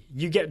 3.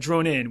 You get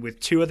drawn in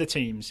with 2 other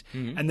teams,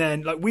 and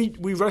then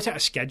we wrote out a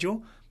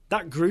schedule.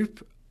 That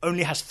group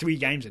only has 3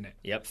 games in it.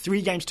 Yep.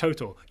 3 games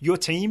total. Your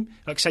team,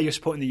 say you're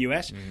supporting the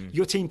US,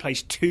 your team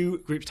plays 2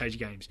 group stage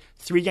games.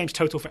 3 games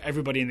total for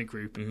everybody in the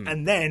group.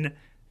 And then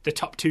the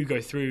top 2 go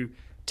through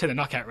to the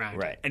knockout round.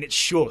 Right. And it's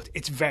short.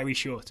 It's very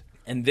short.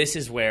 And this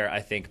is where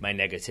I think my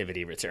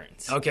negativity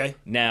returns. Okay.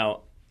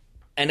 Now,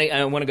 and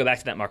I want to go back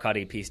to that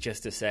Marcotti piece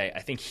just to say,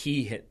 I think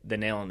he hit the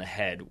nail on the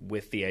head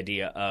with the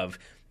idea of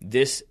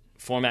this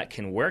format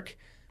can work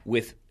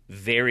with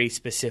very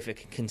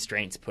specific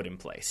constraints put in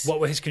place. What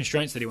were his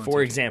constraints that he wanted?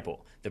 For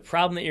example, the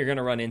problem that you're going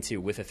to run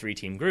into with a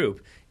 3-team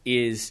group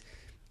is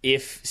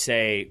if,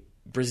 say,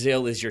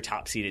 Brazil is your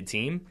top-seeded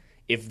team,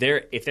 if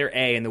they're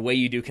A, and the way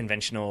you do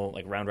conventional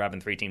round-robin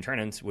 3-team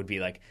tournaments would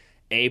be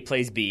A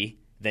plays B,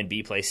 then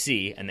B plays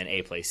C, and then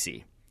A plays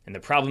C. And the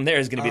problem there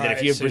is going to be that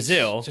if you have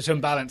Brazil... So it's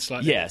unbalanced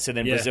slightly. Yeah, so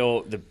then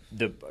Brazil,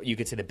 you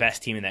could say the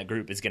best team in that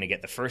group is going to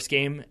get the first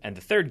game and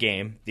the third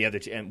game, the other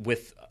and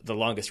with the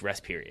longest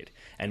rest period.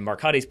 And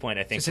Marcotti's point,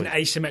 I think... It's an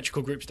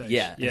asymmetrical group stage.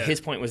 Yeah.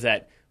 His point was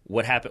that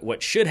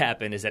what should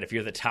happen is that if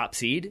you're the top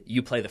seed,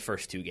 you play the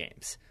first 2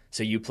 games.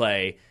 So you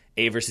play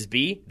A versus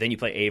B, then you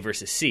play A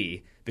versus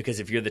C, because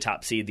if you're the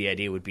top seed, the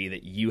idea would be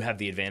that you have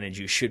the advantage,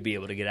 you should be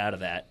able to get out of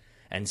that.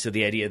 And so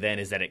the idea then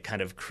is that it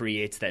kind of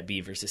creates that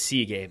B versus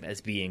C game as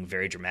being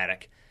very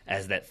dramatic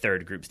as that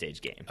third group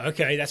stage game.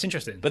 Okay, that's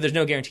interesting. But there's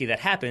no guarantee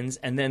that happens.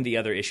 And then the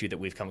other issue that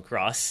we've come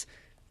across,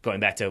 going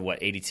back to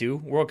 82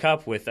 World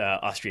Cup with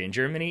Austria and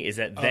Germany, is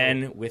that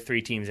then with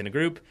 3 teams in a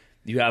group,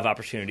 you have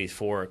opportunities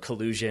for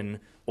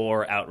collusion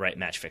or outright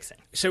match fixing.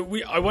 So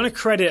I want to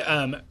credit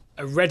a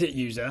Reddit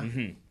user,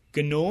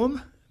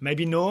 Gnorm,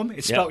 maybe Norm.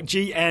 It's spelled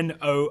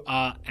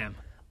Gnorm.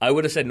 I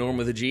would have said Norm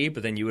with a G,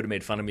 but then you would have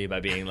made fun of me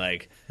by being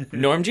like,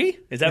 Norm G?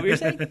 Is that what you're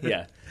saying?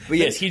 Yeah. But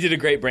yes, he did a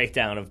great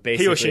breakdown of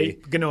basically... He or she,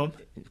 Gnorm.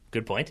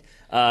 Good point.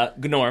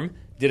 Gnorm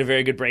did a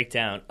very good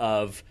breakdown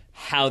of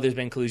how there's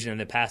been collusion in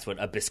the past.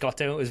 What, a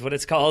biscotto is what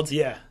it's called?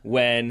 Yeah.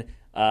 When,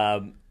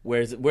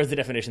 where's the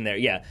definition there?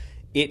 Yeah.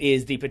 It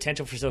is the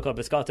potential for so-called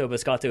biscotto.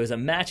 Biscotto is a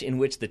match in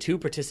which the 2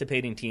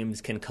 participating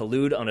teams can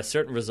collude on a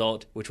certain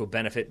result which will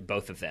benefit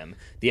both of them.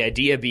 The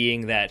idea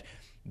being that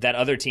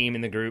other team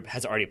in the group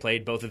has already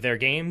played both of their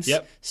games.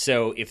 Yep.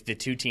 So if the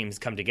 2 teams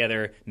come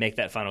together, make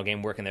that final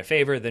game work in their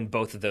favor, then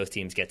both of those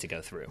teams get to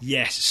go through.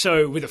 Yes.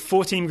 So with a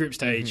 4-team group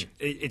stage,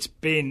 it's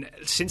been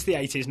since the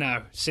 80s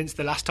now, since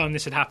the last time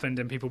this had happened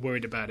and people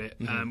worried about it,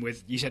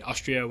 with, you said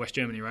Austria, West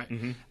Germany, right?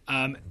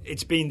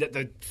 It's been that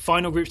the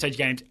final group stage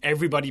games,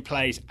 everybody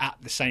plays at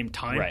the same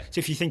time. Right. So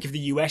if you think of the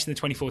US in the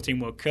 2014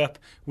 World Cup,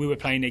 we were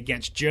playing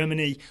against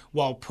Germany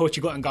while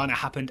Portugal and Ghana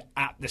happened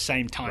at the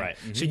same time. Right.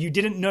 So you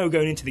didn't know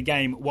going into the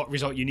game what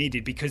result you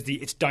needed because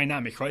it's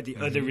dynamic, right? The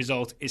other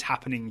result is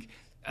happening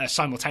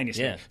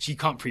simultaneously, so you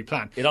can't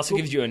pre-plan. It also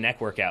gives you a neck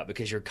workout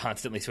because you're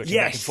constantly switching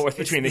back and forth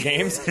between the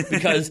games.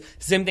 Because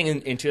same thing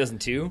in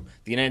 2002,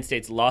 the United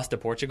States lost to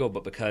Portugal,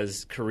 but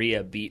because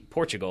Korea beat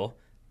Portugal...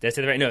 Did I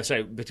say that right? No,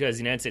 sorry, because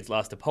the United States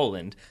lost to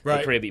Poland,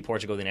 but Korea beat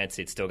Portugal, the United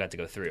States still got to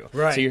go through.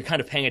 Right. So you're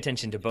kind of paying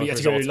attention to both at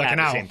results the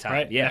the same time.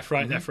 Right? Yeah,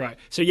 left, right.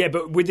 So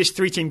but with this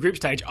 3-team group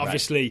stage,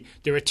 obviously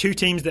there are 2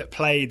 teams that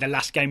play the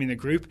last game in the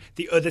group.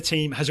 The other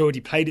team has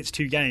already played its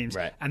 2 games,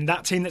 and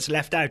that team that's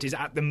left out is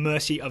at the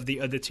mercy of the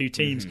other 2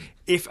 teams.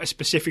 If a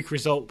specific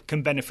result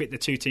can benefit the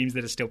 2 teams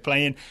that are still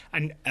playing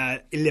and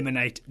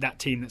eliminate that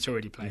team that's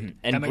already played.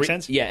 And that make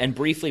sense? Yeah, and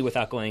briefly,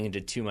 without going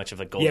into too much of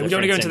a goal we don't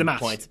want to go into the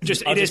maths. Points,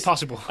 it is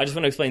possible. I just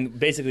want to explain,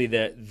 basically,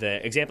 the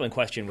example in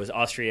question was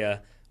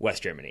Austria,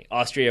 West Germany.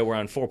 Austria were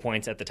on 4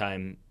 points at the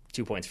time,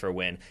 2 points for a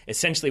win.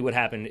 Essentially what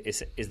happened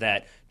is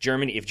that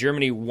if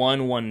Germany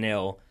won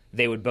 1-0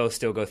 they would both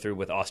still go through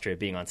with Austria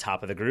being on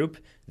top of the group.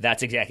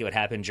 That's exactly what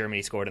happened.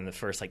 Germany scored in the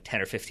first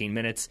 10 or 15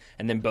 minutes,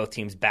 and then both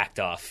teams backed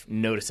off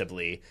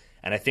noticeably.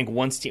 And I think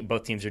once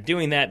both teams are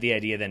doing that, the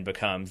idea then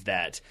becomes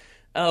that,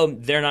 oh,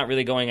 they're not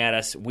really going at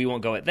us. We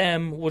won't go at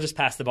them. We'll just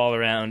pass the ball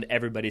around.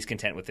 Everybody's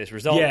content with this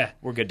result. Yeah.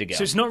 We're good to go.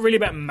 So it's not really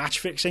about match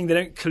fixing. They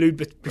don't collude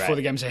before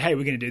the game and say, hey,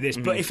 we're going to do this.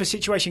 But if a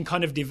situation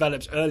kind of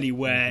develops early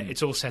where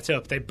it's all set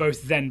up, they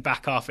both then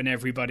back off and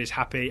everybody's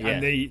happy.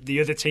 And the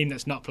other team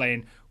that's not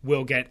playing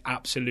will get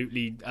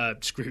absolutely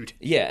screwed.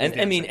 Yeah, and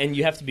I mean, and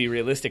you have to be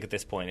realistic at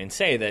this point and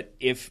say that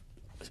if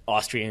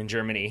Austria and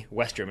Germany,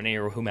 West Germany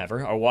or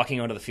whomever, are walking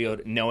onto the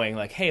field knowing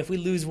hey, if we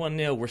lose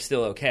 1-0, we're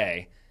still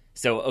okay.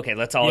 So, okay,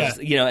 let's all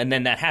just, and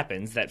then that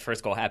happens, that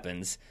first goal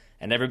happens,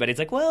 and everybody's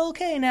like, well,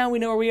 okay, now we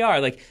know where we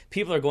are.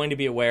 People are going to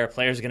be aware,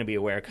 players are going to be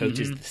aware,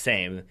 coaches the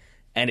same,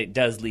 and it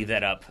does leave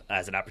that up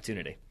as an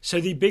opportunity.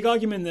 So the big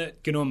argument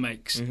that Gnome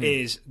makes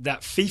is that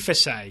FIFA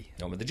say...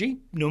 Gnome with the G.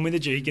 Gnome with the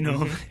G,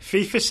 Gnome.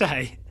 FIFA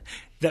say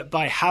that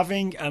by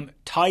having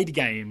tied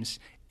games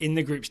in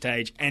the group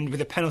stage end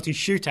with a penalty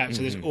shootout,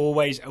 so there's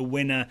always a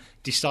winner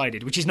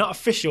decided, which is not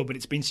official, but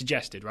it's been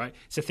suggested, right?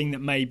 It's a thing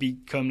that may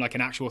become an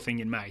actual thing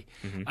in May,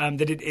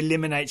 that it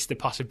eliminates the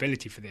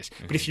possibility for this.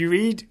 But if you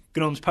read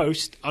Gnome's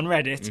post on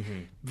Reddit,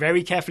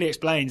 very carefully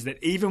explains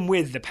that even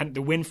with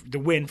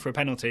the win for a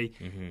penalty,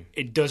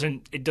 it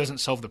doesn't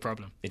solve the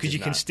problem, because you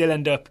can still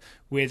end up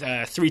with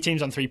 3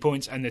 teams on 3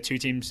 points and the 2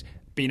 teams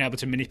being able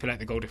to manipulate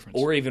the goal difference.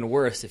 Or even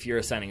worse, if you're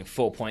assigning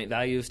full point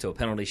values to a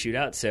penalty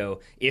shootout. So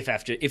if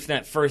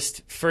that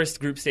first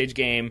group stage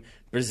game,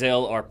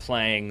 Brazil are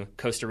playing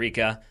Costa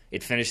Rica,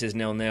 it finishes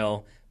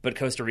 0-0, but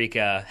Costa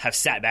Rica have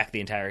sat back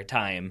the entire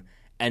time,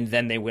 and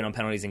then they win on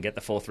penalties and get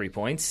the full 3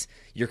 points,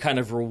 you're kind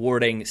of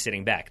rewarding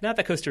sitting back. Not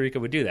that Costa Rica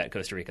would do that,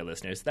 Costa Rica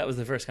listeners. That was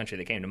the first country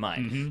that came to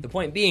mind. The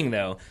point being,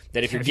 though,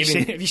 that if you're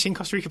Have you seen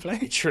Costa Rica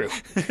play? True.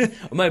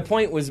 My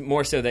point was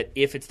more so that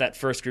if it's that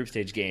first group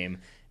stage game,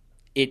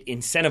 it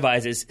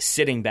incentivizes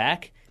sitting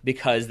back,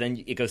 because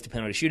then it goes to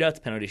penalty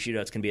shootouts. Penalty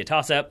shootouts can be a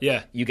toss-up.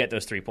 Yeah. You get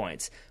those 3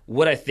 points.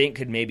 What I think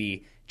could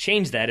maybe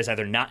change that is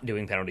either not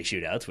doing penalty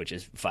shootouts, which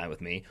is fine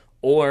with me,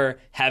 or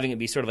having it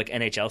be sort of like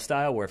NHL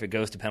style, where if it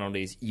goes to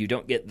penalties, you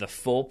don't get the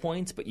full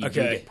points, but you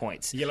do get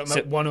points. You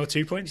get 1 or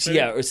 2 points? So,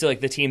 yeah, so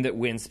the team that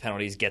wins the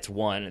penalties gets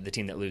 1, the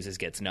team that loses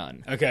gets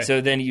none. Okay.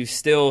 So then you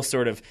still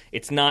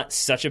it's not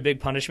such a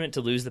big punishment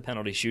to lose the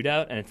penalty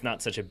shootout, and it's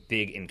not such a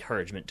big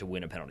encouragement to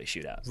win a penalty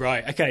shootout.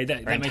 Right, okay,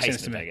 that makes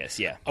sense to me. I guess,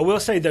 yeah. I will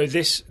say, though,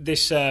 this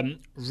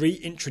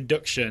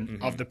reintroduction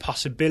of the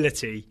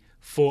possibility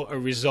for a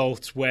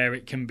result where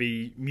it can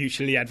be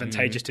mutually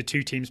advantageous to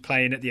 2 teams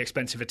playing at the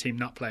expense of a team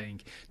not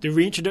playing. The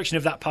reintroduction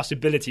of that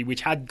possibility,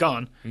 which had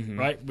gone,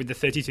 right, with the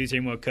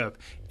 32-team World Cup,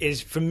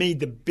 is, for me,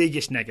 the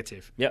biggest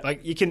negative. Yep.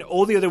 You can,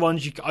 all the other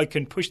ones, I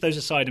can push those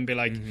aside and be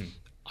like,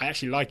 I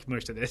actually like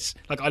most of this.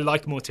 I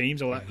like more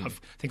teams, I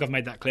think I've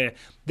made that clear.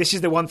 This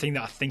is the one thing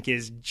that I think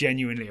is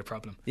genuinely a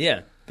problem.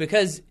 Yeah,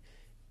 because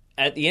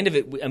at the end of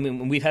it, I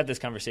mean, we've had this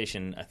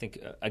conversation, I think,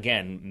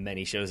 again,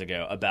 many shows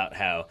ago, about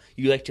how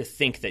you like to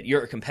think that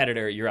you're a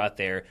competitor, you're out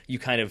there, you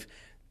kind of,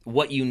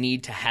 what you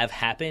need to have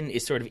happen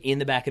is sort of in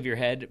the back of your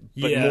head,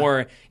 but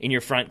more in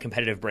your front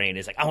competitive brain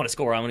is I want to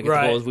score, I want to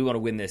get the goals, we want to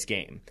win this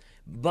game.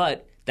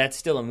 But that's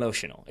still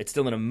emotional. It's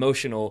still an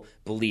emotional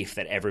belief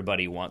that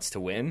everybody wants to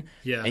win.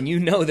 Yeah. And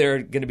there are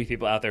going to be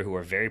people out there who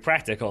are very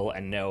practical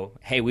and know,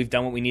 hey, we've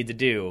done what we need to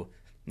do,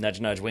 nudge,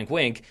 nudge, wink,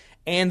 wink.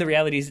 And the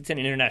reality is it's an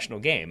international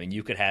game, and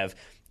you could have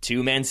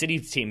 2 Man City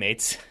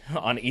teammates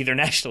on either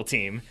national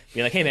team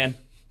be like, hey, man,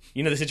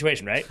 you know the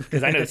situation, right?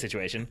 Because I know the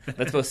situation.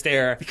 Let's both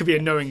stare. It could be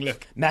a knowing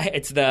look.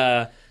 It's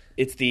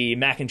the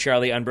Mac and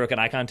Charlie unbroken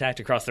eye contact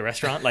across the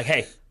restaurant.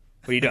 Hey,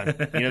 what are you doing?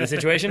 You know the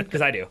situation?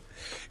 Because I do.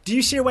 Do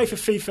you see a way for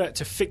FIFA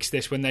to fix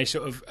this when they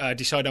sort of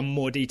decide on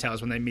more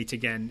details when they meet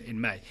again in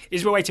May?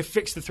 Is there a way to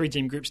fix the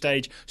 3-team group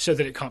stage so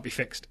that it can't be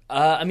fixed?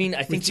 I mean,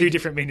 I think... With 2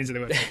 different meanings of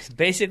the word.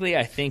 Basically,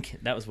 I think...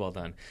 That was well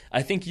done.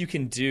 I think you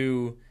can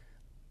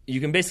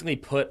basically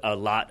put a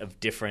lot of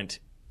different,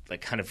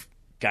 kind of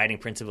guiding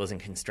principles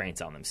and constraints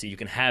on them. So you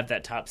can have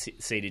that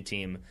top-seeded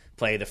team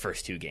play the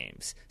first 2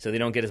 games, so they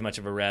don't get as much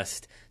of a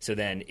rest, so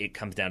then it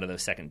comes down to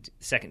those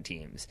second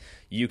teams.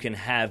 You can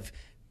have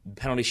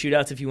penalty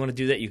shootouts if you want to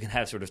do that. You can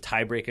have sort of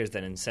tiebreakers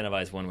that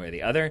incentivize one way or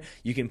the other.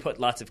 You can put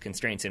lots of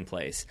constraints in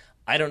place.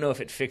 I don't know if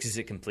it fixes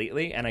it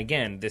completely, and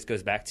again, this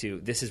goes back to,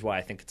 this is why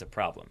I think it's a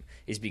problem,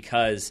 is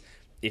because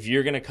if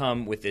you're going to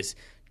come with this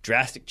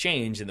drastic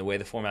change in the way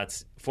the format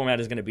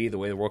is going to be, the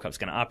way the World Cup's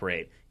going to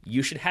operate,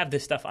 you should have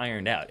this stuff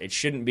ironed out. It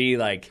shouldn't be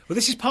like... Well,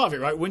 this is part of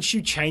it, right? Once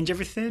you change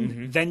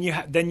everything, then you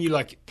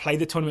play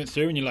the tournament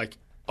through and you're like,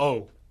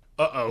 we're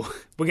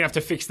going to have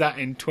to fix that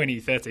in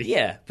 2030.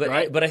 Yeah, but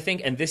right? But I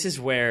think, and this is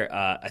where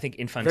I think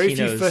Infantino's... Very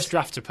few first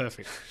drafts are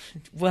perfect.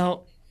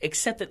 Well,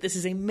 except that this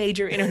is a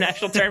major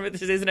international tournament.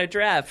 This isn't a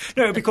draft.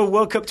 No, it'll be called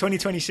World Cup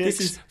 2026.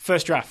 This is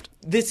first draft.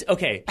 This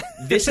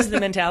is the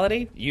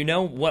mentality. You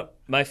know what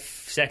my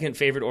second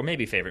favorite, or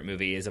maybe favorite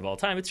movie is of all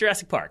time? It's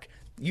Jurassic Park.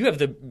 You have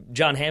the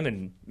John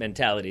Hammond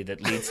mentality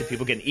that leads to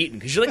people getting eaten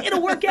because you're like,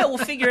 it'll work out. We'll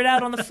figure it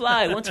out on the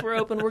fly. Once we're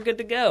open, we're good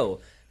to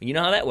go. And you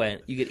know how that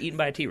went. You get eaten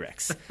by a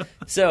T-Rex.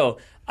 So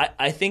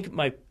I think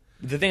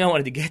the thing I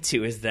wanted to get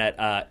to is that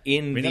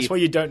that's why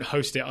you don't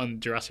host it on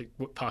Jurassic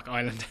Park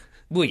Island.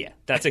 Well, yeah,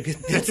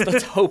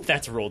 let's hope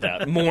that's rolled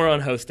out. More on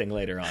hosting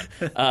later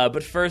on.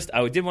 But first,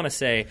 I did want to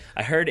say,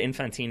 I heard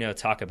Infantino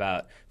talk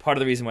about part of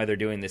the reason why they're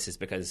doing this is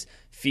because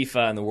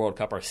FIFA and the World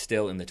Cup are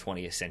still in the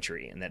 20th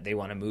century and that they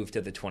want to move to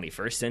the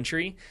 21st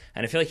century.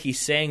 And I feel like he's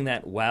saying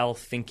that while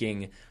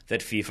thinking that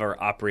FIFA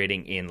are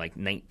operating in like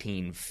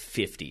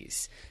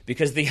 1950s.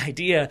 Because the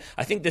idea,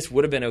 I think this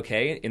would have been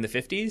okay in the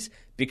 50s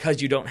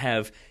because you don't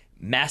have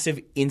massive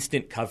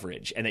instant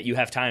coverage and that you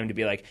have time to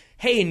be like,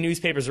 hey,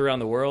 newspapers around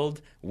the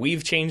world,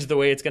 we've changed the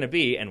way it's going to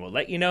be and we'll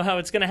let you know how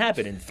it's going to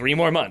happen in 3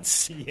 more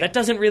months. Yeah. That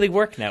doesn't really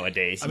work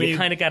nowadays. You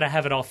kind of got to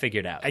have it all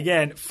figured out.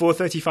 Again,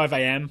 4:35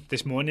 a.m.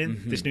 this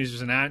morning, this news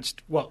was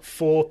announced.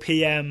 4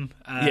 p.m.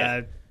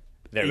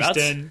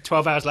 Eastern,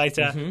 12 hours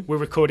later, we're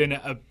recording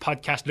a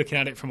podcast looking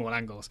at it from all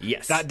angles.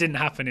 Yes. That didn't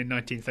happen in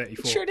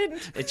 1934.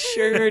 It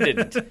sure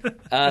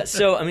didn't.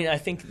 So, I mean, I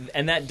think,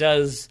 and that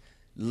does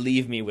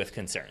leave me with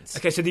concerns.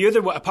 Okay, so the other,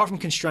 apart from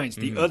constraints,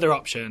 the other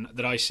option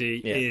that I see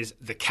is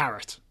the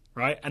carrot,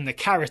 right? And the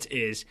carrot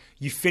is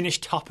you finish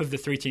top of the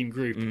 3-team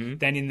group,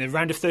 then in the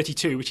round of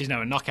 32, which is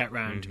now a knockout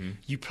round,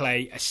 you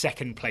play a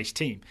second-place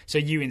team. So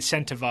you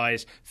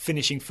incentivize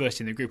finishing first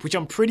in the group, which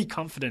I'm pretty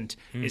confident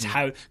is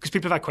how, because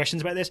people have had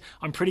questions about this,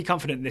 I'm pretty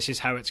confident this is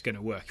how it's going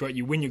to work, right?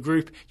 You win your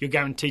group, you're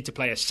guaranteed to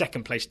play a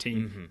second-place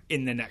team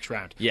in the next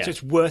round. Yeah. So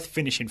it's worth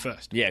finishing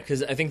first. Yeah,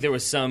 because I think there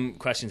was some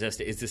questions as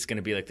to, is this going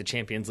to be like the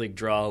Champions League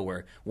draw,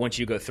 where once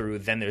you go through,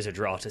 then there's a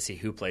draw to see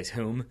who plays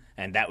whom,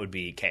 and that would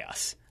be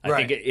chaos. I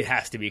think it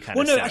has to be kind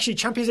of. Well, no, actually,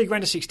 Champions League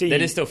round of 16.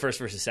 That is still first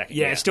versus second.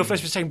 Yeah, it's still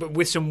first versus second, but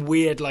with some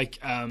weird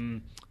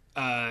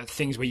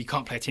things where you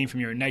can't play a team from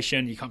your own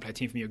nation, you can't play a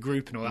team from your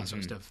group, and all that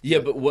sort of stuff. Yeah,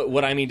 but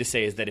what I mean to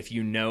say is that if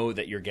you know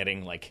that you're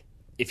getting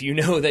if you're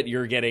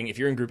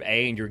in Group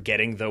A and you're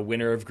getting the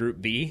winner of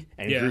Group B,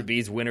 and Group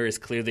B's winner is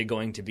clearly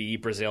going to be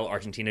Brazil,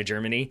 Argentina,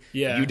 Germany,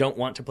 you don't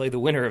want to play the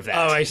winner of that.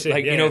 Oh, I see.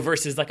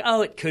 Versus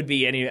it could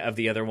be any of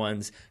the other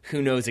ones.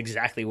 Who knows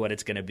exactly what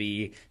it's going to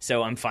be?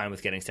 So I'm fine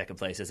with getting second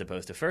place as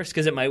opposed to first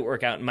because it might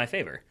work out in my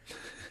favor.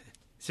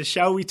 So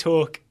shall we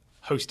talk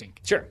hosting?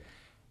 Sure.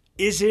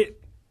 Is it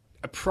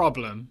a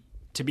problem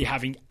to be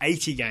having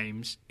 80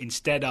 games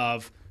instead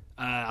of,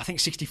 I think,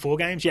 64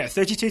 games? Yeah,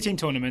 32-team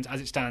tournament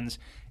as it stands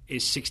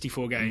is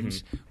 64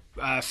 games.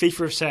 FIFA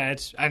have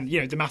said, and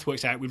the math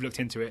works out, we've looked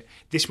into it,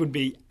 this would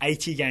be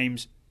 80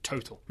 games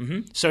total.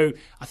 So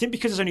I think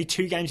because there's only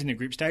 2 games in the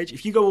group stage,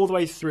 if you go all the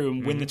way through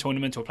and win the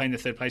tournament or play in the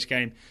third place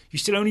game, you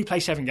still only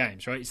play 7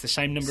 games, right? It's the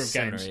same number of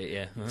games. 7 or 8,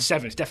 yeah.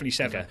 7, it's definitely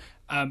 7.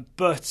 Okay.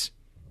 But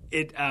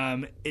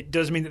it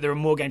does mean that there are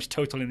more games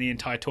total in the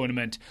entire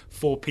tournament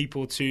for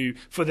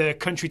the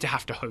country to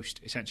have to host,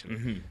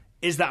 essentially.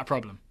 Is that a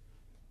problem?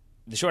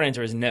 The short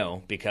answer is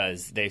no,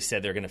 because they've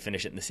said they're going to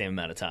finish it in the same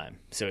amount of time.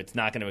 So it's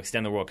not going to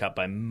extend the World Cup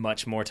by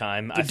much more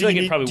time. But I feel like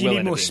it probably will. Do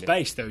you need more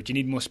space, though? Do you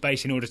need more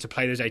space in order to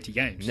play those 80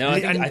 games? No,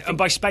 and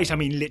by space, I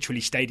mean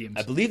literally stadiums.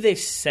 I believe they've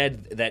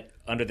said that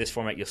under this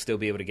format, you'll still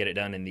be able to get it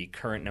done in the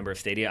current number of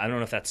stadia. I don't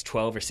know if that's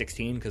 12 or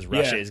 16, because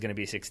Russia is going to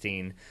be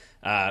 16.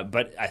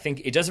 But I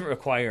think it doesn't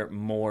require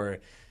more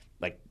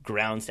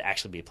grounds to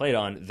actually be played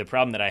on. The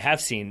problem that I have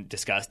seen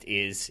discussed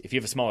is if you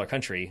have a smaller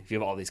country, if you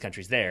have all these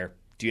countries there,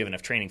 do you have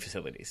enough training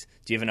facilities?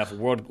 Do you have enough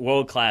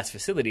world-class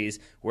facilities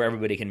where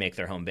everybody can make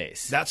their home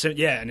base? That's it,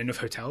 yeah, and enough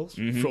hotels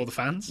for all the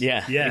fans.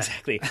 Yeah,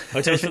 exactly.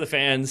 Hotels for the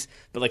fans,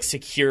 but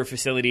secure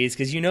facilities,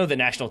 because the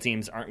national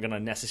teams aren't going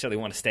to necessarily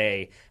want to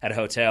stay at a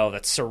hotel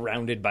that's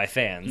surrounded by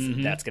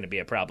fans. That's going to be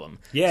a problem.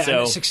 Yeah,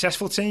 and a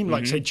successful team,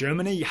 like say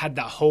Germany, had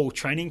that whole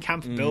training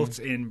camp built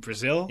in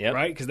Brazil,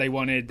 right? Because they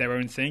wanted their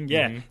own thing.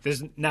 Yeah,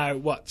 there's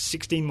now,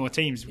 16 more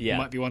teams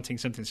might be wanting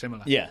something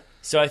similar. Yeah,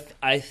 so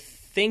I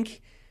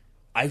think...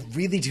 I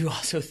really do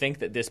also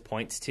think that this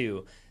points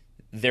to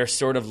they're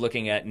sort of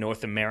looking at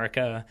North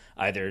America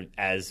either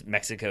as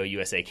Mexico,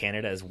 USA,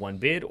 Canada as one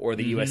bid, or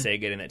the USA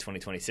getting that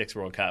 2026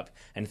 World Cup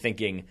and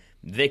thinking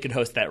they could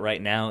host that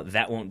right now.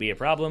 That won't be a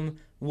problem.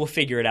 We'll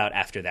figure it out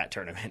after that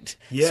tournament.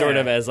 Yeah. Sort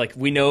of as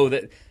we know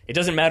that it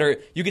doesn't matter.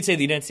 You could say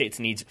the United States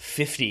needs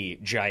 50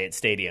 giant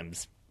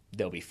stadiums.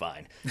 They'll be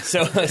fine.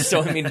 So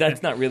I mean,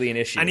 that's not really an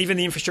issue. And even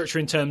the infrastructure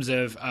in terms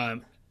of...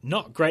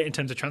 not great in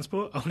terms of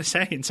transport, I want to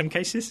say, in some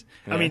cases.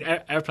 Yeah. I mean,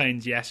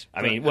 airplanes, yes.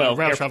 I mean, rail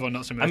travel,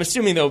 not so much. I'm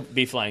assuming they'll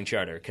be flying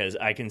charter, because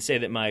I can say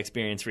that my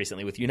experience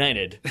recently with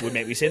United would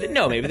make me say that,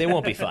 no, maybe they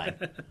won't be fine.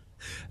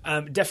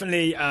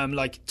 Definitely,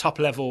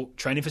 top-level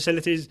training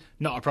facilities,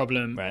 not a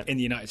problem in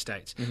the United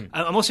States.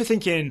 I'm also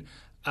thinking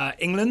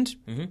England,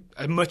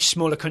 a much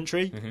smaller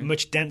country,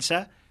 much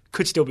denser,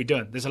 could still be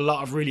done. There's a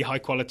lot of really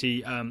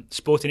high-quality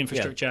sporting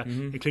infrastructure,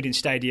 including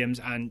stadiums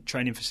and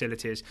training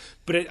facilities.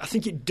 But I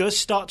think it does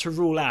start to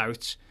rule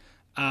out...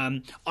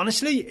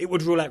 honestly, it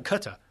would rule out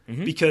Qatar,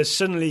 because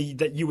suddenly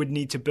that you would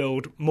need to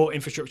build more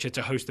infrastructure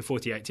to host the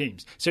 48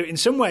 teams. So in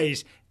some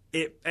ways,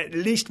 it at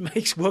least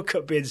makes World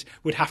Cup bids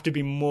would have to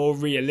be more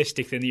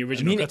realistic than the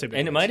original Qatar bid.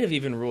 And it might have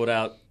even ruled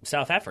out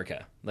South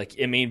Africa.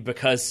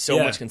 Because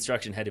so much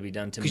construction had to be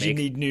done to make... Because you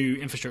need new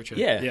infrastructure.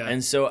 Yeah,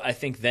 and so I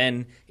think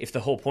then if the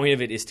whole point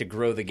of it is to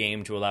grow the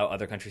game to allow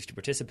other countries to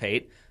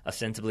participate,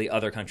 ostensibly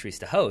other countries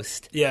to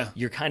host,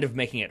 you're kind of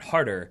making it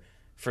harder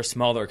for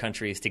smaller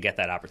countries to get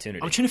that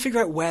opportunity. I'm trying to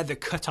figure out where the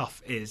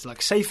cutoff is.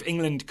 Like, say if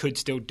England could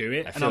still do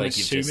it, I feel like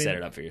you've just set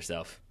it up for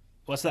yourself.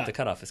 What's that? The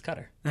cutoff is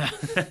Qatar.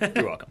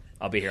 You're welcome.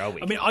 I'll be here all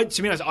week. I mean,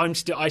 to be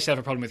honest, I still have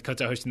a problem with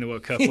Qatar hosting the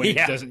World Cup when it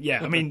doesn't.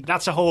 Yeah, I mean,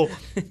 that's a whole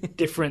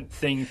different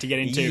thing to get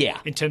into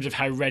in terms of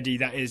how ready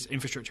that is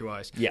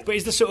infrastructure-wise. Yeah. But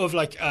is there sort of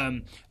like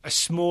a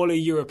smaller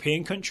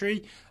European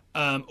country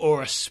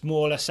or a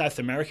smaller South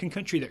American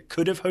country that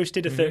could have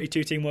hosted a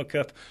 32-team World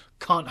Cup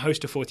can't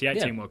host a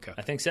 48-team World Cup?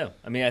 I think so.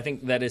 I mean, I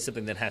think that is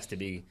something that has to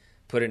be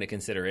put into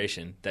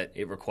consideration, that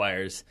it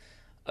requires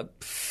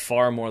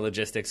far more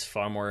logistics,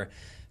 far more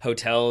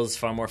hotels,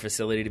 far more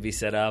facility to be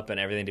set up and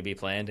everything to be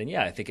planned. And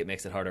I think it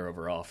makes it harder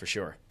overall for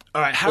sure.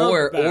 All right,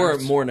 or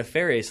more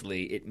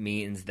nefariously, it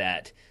means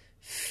that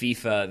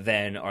FIFA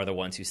then are the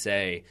ones who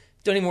say,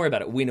 don't even worry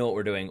about it. We know what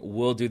we're doing.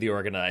 We'll do the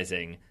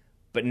organizing.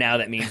 But now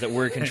that means that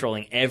we're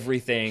controlling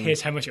everything.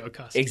 Here's how much it will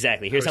cost.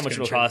 Exactly. Here's how much it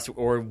will cost.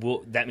 Or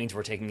that means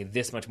we're taking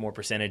this much more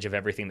percentage of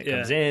everything that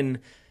comes in.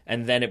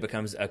 And then it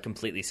becomes a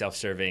completely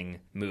self-serving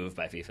move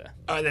by FIFA.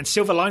 All right, then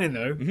silver lining,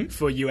 though,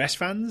 for US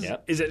fans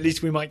is at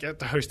least we might get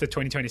to host the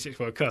 2026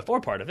 World Cup. Or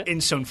part of it. In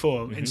some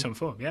form,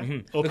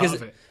 Or part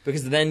of it.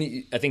 Because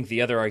then I think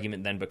the other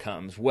argument then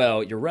becomes,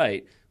 well, you're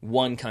right,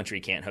 one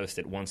country can't host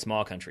it, one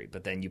small country.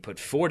 But then you put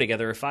 4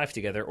 together or 5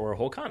 together or a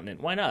whole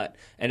continent. Why not?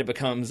 And it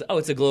becomes,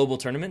 it's a global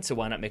tournament, so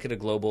why not make it a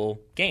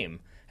global game?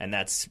 And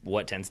that's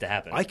what tends to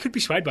happen. I could be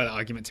swayed by that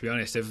argument, to be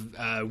honest, of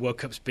World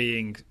Cups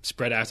being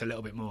spread out a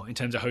little bit more in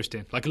terms of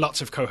hosting, like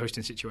lots of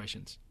co-hosting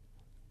situations.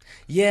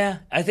 Yeah,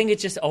 I think it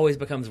just always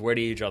becomes, where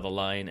do you draw the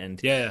line? And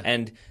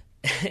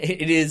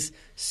it is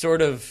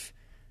sort of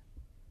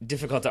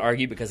difficult to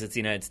argue because it's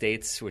the United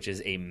States, which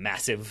is a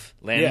massive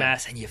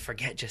landmass, and you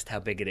forget just how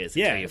big it is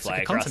until you fly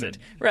across it.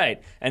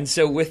 Right. And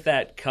so with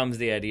that comes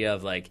the idea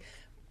of like,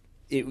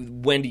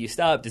 when do you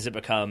stop? Does it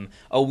become,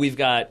 we've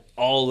got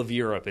all of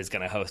Europe is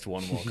going to host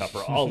one World Cup,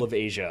 or all of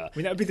Asia? I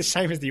mean, that would be the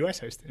same as the US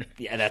hosting.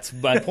 Yeah, that's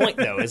my point,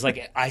 though, is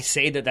like, I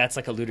say that that's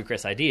like a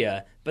ludicrous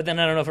idea, but then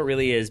I don't know if it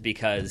really is,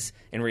 because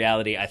in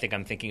reality, I think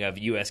I'm thinking of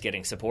US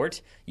getting support.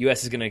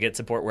 US is going to get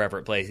support wherever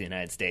it plays in the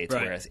United States,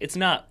 whereas it's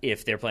not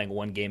if they're playing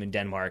one game in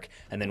Denmark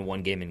and then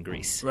one game in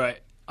Greece. Right.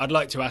 I'd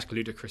like to ask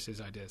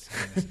Ludacris's ideas.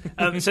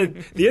 So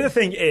the other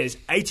thing is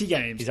 80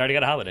 games. He's already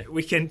got a holiday.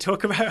 We can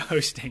talk about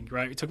hosting,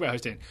 right? We talk about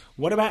hosting.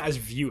 What about as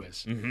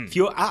viewers? If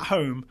you're at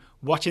home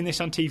watching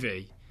this on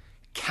TV,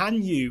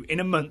 can you,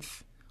 in a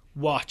month,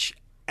 watch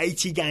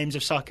 80 games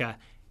of soccer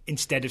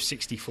instead of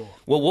 64?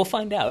 Well, we'll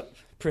find out.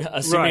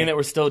 Assuming that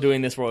we're still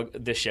doing this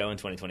show in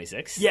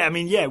 2026. Yeah, I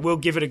mean, we'll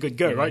give it a good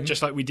go, right?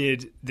 Just like we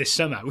did this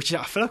summer, which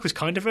I feel like was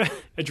kind of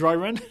a dry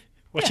run.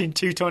 Watching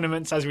 2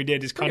 tournaments as we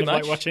did is kind of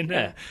like watching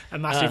a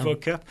massive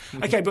World Cup.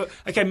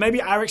 Okay,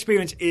 maybe our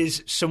experience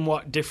is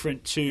somewhat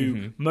different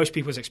to most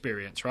people's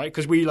experience, right?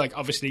 Because we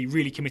obviously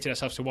really committed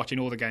ourselves to watching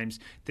all the games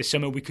this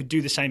summer. We could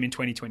do the same in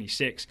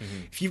 2026.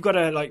 If you've got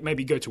to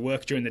maybe go to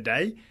work during the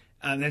day,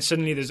 and then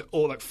suddenly there's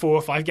all 4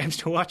 or 5 games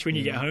to watch when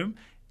you get home,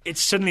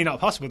 it's suddenly not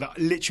possible. That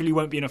literally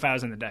won't be enough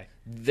hours in the day.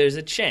 There's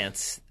a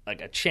chance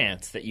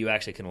that you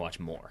actually can watch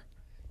more.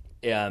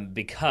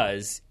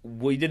 Because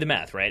we did the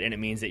math, right? And it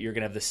means that you're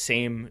going to have the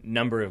same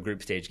number of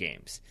group stage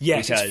games.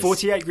 Yes, it's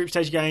 48 group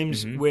stage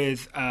games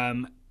with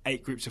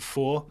 8 groups of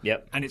 4.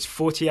 Yep. And it's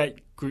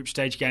 48 group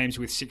stage games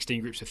with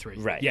 16 groups of 3.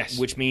 Right. Yes.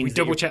 Which means we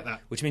double-check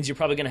that. Which means you're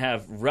probably going to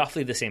have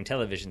roughly the same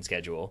television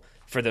schedule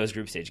for those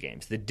group stage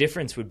games. The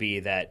difference would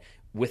be that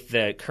with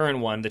the current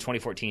one, the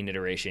 2014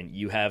 iteration,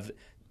 you have,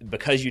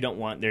 because you don't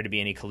want there to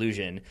be any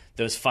collusion,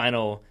 those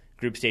final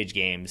group stage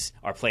games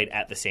are played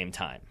at the same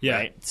time,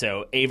 right?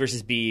 So A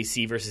versus B,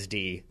 C versus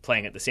D,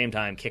 playing at the same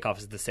time, kickoff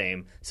is the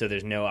same, so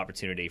there's no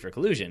opportunity for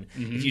collusion.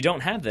 If you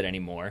don't have that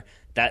anymore,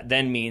 that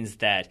then means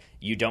that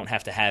you don't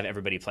have to have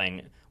everybody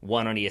playing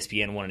one on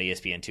ESPN, one on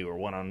ESPN2, or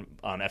one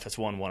on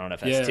FS1, one on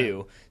FS2.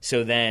 Yeah.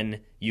 So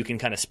then you can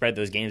kind of spread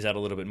those games out a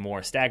little bit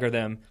more, stagger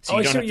them, so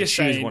you don't have to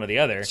choose one or the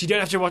other. So you don't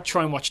have to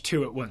try and watch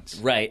 2 at once.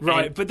 Right.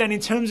 But then in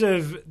terms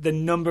of the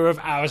number of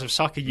hours of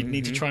soccer you'd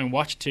need to try and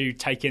watch to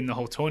take in the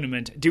whole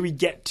tournament, do we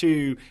get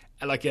to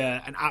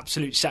an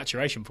absolute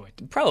saturation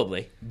point?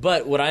 Probably.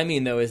 But what I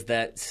mean, though, is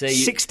that, say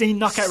 16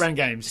 knockout round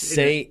games.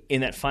 Say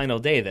in that final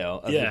day, though,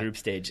 of the group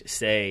stage,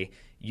 say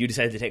you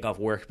decided to take off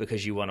work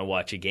because you want to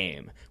watch a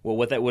game. Well,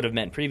 what that would have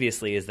meant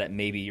previously is that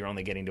maybe you're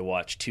only getting to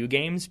watch 2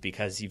 games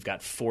because you've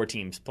got 4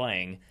 teams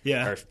playing,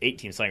 or 8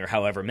 teams playing, or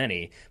however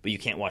many, but you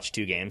can't watch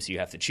 2 games, so you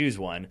have to choose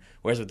one.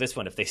 Whereas with this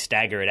one, if they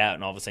stagger it out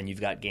and all of a sudden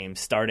you've got games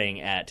starting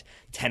at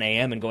 10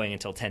 a.m. and going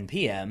until 10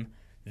 p.m.,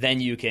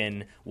 then you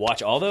can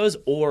watch all those,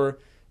 or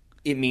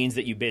it means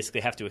that you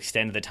basically have to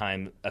extend the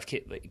time of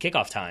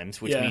kickoff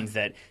times, which means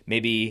that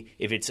maybe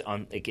if it's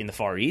on in the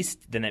Far East,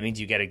 then that means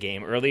you get a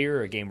game earlier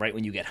or a game right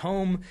when you get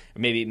home. Or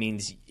maybe it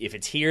means if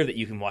it's here that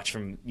you can watch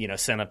from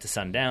sun up to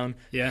sundown.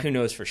 Yeah. Who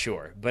knows for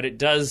sure? But it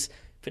does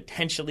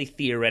potentially,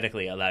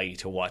 theoretically, allow you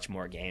to watch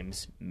more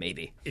games,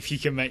 maybe. If you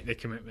can make the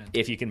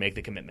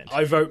commitment.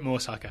 I vote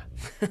more soccer.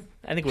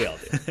 I think we all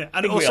do.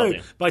 And also,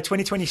 by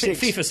 2026...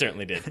 FIFA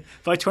certainly did.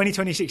 By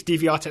 2026,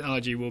 DVR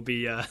technology will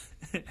be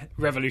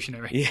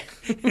revolutionary. Yeah.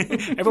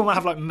 Everyone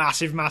will have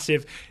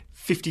massive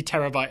 50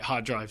 terabyte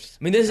hard drives.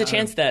 I mean, there's a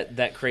chance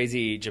that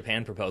crazy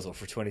Japan proposal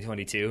for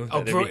 2022,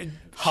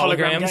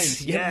 hologram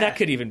games. Yeah, that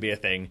could even be a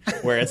thing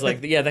where it's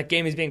that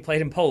game is being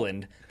played in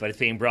Poland, but it's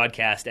being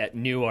broadcast at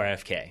New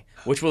RFK,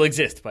 which will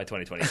exist by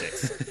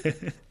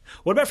 2026.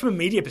 What about from a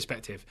media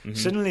perspective? Mm-hmm.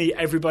 Suddenly,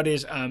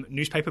 everybody's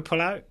newspaper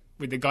pullout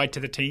with the guide to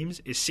the teams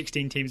is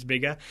 16 teams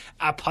bigger.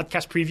 Our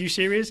podcast preview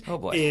series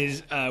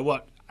is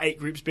 8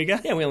 groups bigger.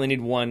 Yeah, we only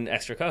need one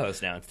extra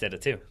co-host now instead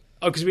of 2.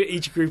 Oh, because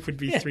each group would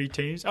be 3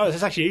 teams? Oh,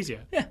 that's actually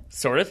easier. Yeah,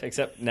 sort of,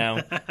 except now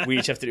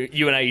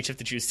you and I each have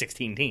to choose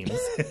 16 teams.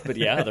 But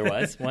yeah,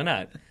 otherwise, why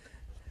not?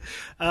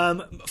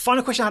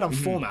 Final question I had on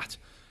format.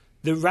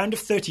 The round of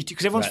 32,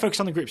 because everyone's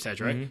focused on the group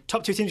stage, right? Mm-hmm.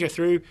 Top 2 teams go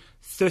through,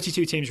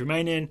 32 teams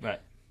remaining,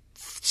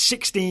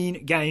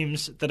 16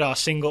 games that are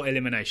single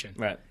elimination.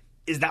 Right.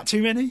 Is that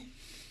too many?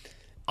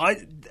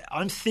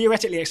 I'm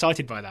theoretically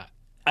excited by that.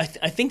 I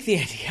think the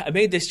idea... I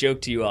made this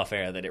joke to you off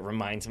air that it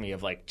reminds me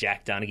of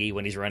Jack Donaghy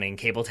when he's running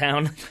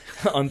Cabletown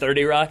on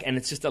 30 Rock, and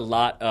it's just a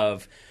lot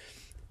of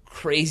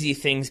crazy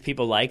things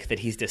people like that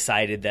he's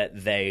decided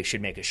that they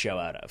should make a show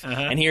out of.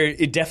 Uh-huh. And here,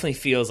 it definitely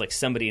feels like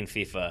somebody in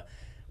FIFA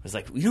was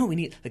like, we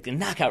need... the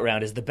knockout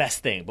round is the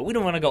best thing, but we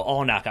don't want to go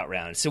all knockout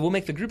round, so we'll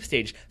make the group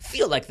stage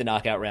feel like the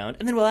knockout round,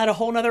 and then we'll add a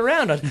whole other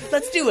round on.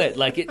 Let's do it.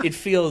 It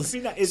feels... I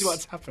mean, that is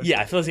what's happened.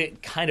 Yeah,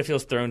 it kind of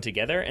feels thrown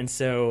together, and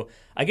so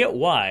I get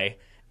why...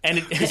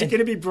 Is it going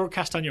to be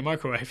broadcast on your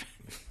microwave?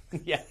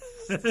 Yeah.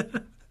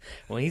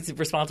 Well, he's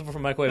responsible for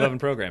microwave oven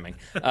programming.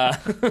 But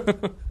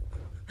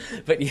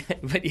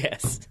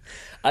yes.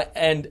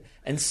 And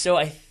so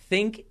I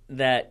think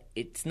that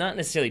it's not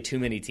necessarily too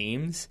many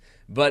teams,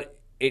 but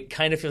it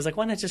kind of feels like,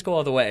 why not just go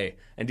all the way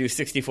and do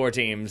 64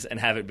 teams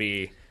and have it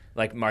be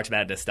like March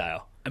Madness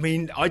style? I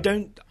mean,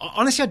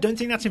 honestly, I don't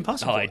think that's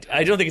impossible. Oh,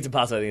 I don't think it's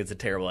impossible. I think it's a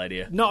terrible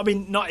idea. No, I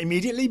mean, not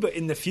immediately, but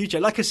in the future.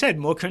 Like I said,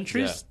 more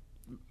countries... Yeah.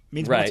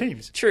 Means more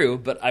teams. True,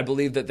 but I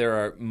believe that there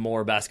are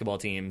more basketball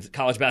teams,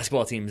 college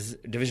basketball teams,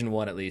 Division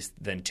I at least,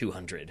 than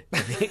 200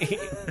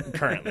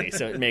 currently.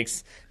 So it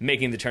makes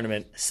making the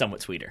tournament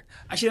somewhat sweeter.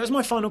 Actually, that was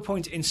my final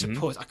point in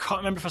support. I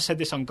can't remember if I said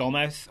this on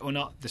Goalmouth or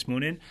not this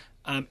morning.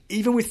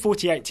 Even with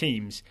 48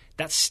 teams,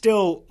 that's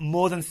still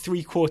more than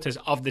 3/4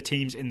 of the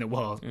teams in the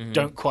world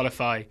don't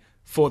qualify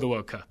for the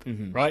World Cup,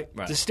 right?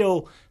 There's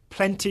still...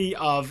 plenty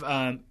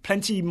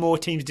more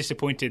teams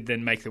disappointed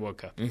than make the World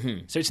Cup.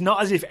 Mm-hmm. So it's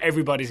not as if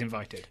everybody's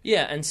invited.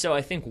 Yeah, and so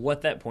I think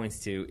what that points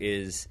to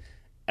is,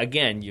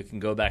 again, you can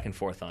go back and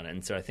forth on it.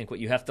 And so I think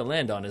what you have to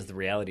land on is the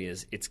reality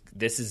is it's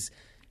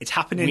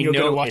happening. You're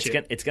going to watch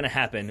it. It's going to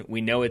happen. We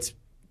know it's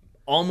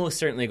almost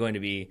certainly going to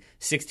be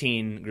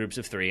 16 groups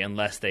of 3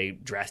 unless they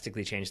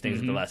drastically change things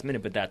at the last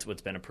minute. But that's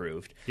what's been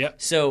approved.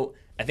 Yep. So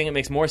I think it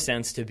makes more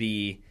sense to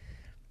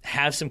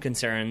have some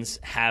concerns,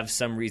 have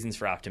some reasons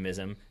for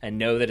optimism, and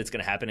know that it's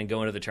going to happen and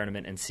go into the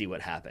tournament and see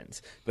what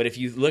happens. But if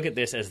you look at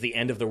this as the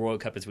end of the World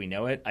Cup as we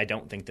know it, I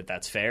don't think that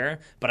that's fair.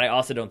 But I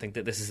also don't think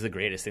that this is the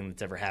greatest thing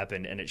that's ever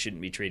happened, and it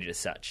shouldn't be treated as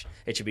such.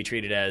 It should be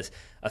treated as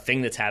a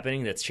thing that's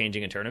happening that's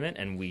changing a tournament,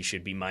 and we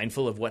should be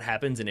mindful of what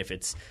happens. And if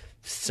it's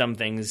some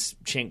things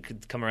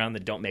come around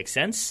that don't make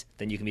sense,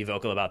 then you can be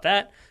vocal about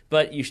that.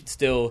 But you should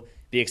still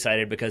be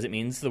excited because it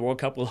means the World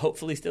Cup will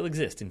hopefully still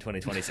exist in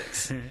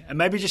 2026. And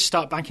maybe just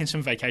start banking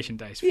some vacation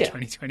days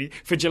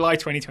for July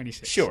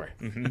 2026. Sure.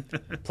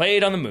 Play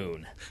it on the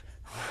moon.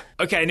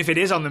 Okay, and if it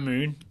is on the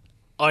moon,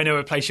 I know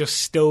a place you'll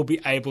still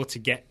be able to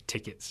get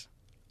tickets.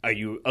 Are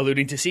you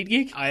alluding to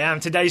SeatGeek? I am.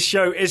 Today's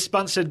show is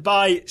sponsored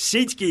by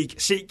SeatGeek.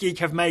 SeatGeek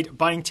have made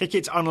buying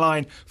tickets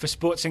online for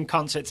sports and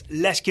concerts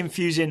less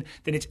confusing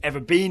than it's ever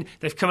been.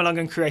 They've come along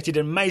and created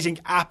an amazing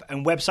app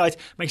and website.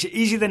 Makes it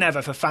easier than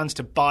ever for fans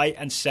to buy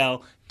and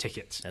sell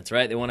tickets. That's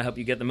right. They want to help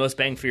you get the most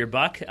bang for your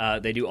buck.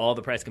 They do all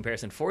the price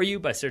comparison for you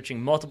by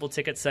searching multiple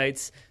ticket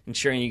sites,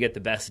 ensuring you get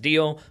the best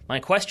deal. My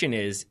question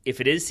is,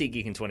 if it is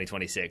SeatGeek in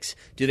 2026,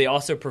 do they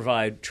also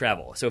provide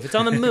travel? So if it's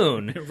on the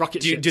moon,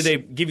 do they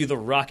give you the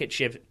rocket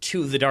ship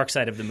to the dark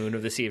side of the moon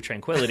of the Sea of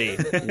Tranquility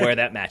where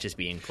that match is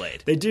being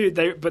played? They do,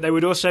 but they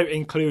would also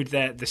include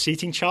the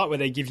seating chart where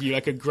they give you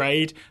like a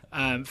grade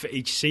for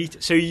each seat.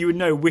 So you would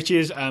know which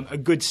is a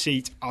good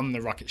seat on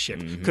the rocket ship.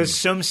 Because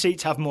some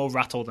seats have more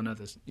rattle than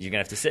others. You're going to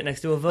have to sit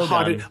next to a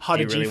Vogon.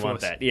 Harder Do you really G-force.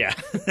 want that? Yeah.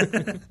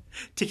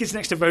 Tickets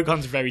next to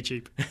Vogon's very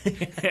cheap.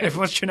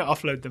 Everyone's trying to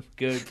offload them.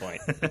 Good point.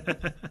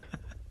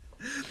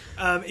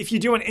 If you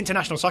do want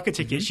international soccer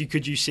tickets, you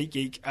could use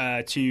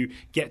SeatGeek to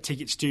get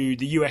tickets to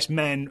the US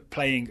men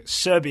playing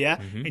Serbia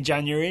in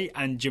January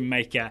and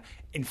Jamaica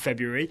in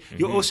February.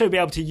 You'll also be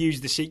able to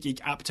use the SeatGeek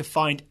app to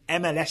find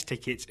MLS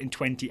tickets in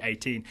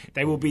 2018.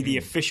 They will be the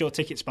official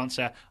ticket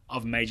sponsor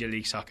of Major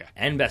League Soccer.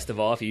 And best of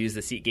all, if you use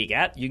the SeatGeek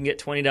app, you can get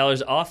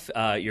 $20 off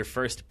your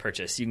first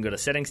purchase. You can go to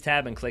Settings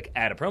tab and click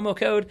Add a promo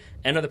code.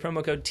 Enter the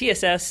promo code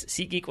TSS.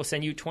 SeatGeek will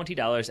send you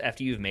 $20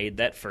 after you've made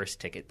that first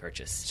ticket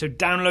purchase. So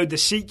download the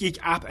SeatGeek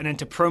app and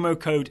enter promo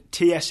code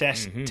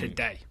TSS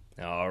today.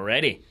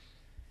 Alrighty.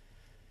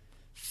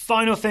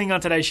 Final thing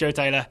on today's show,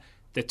 Taylor.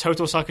 The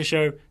Total Soccer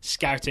Show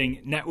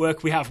Scouting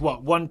Network. We have,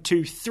 1,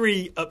 2,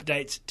 3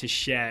 updates to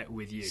share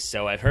with you.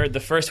 So I've heard the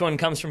first one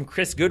comes from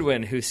Chris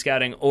Goodwin, who's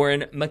scouting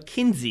Oren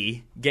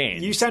McKinze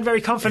Gaines. You sound very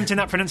confident in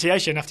that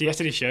pronunciation after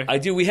yesterday's show. I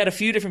do. We had a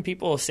few different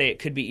people say it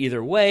could be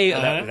either way.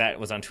 That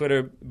was on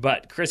Twitter.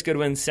 But Chris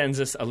Goodwin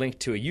sends us a link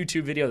to a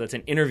YouTube video that's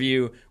an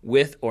interview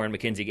with Oren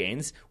McKinze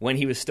Gaines when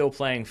he was still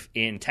playing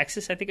in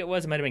Texas, I think it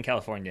was. It might have been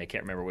California. I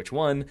can't remember which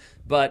one.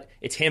 But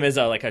it's him as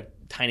a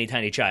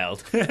tiny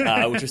child,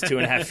 which was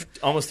 2.5,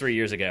 almost 3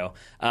 years ago,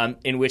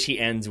 in which he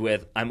ends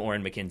with, I'm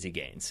Oren McKinze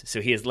Gaines.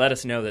 So he has let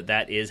us know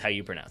that is how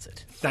you pronounce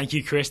it. Thank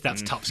you, Chris.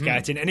 That's top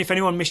scouting. And if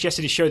anyone missed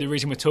yesterday's show, the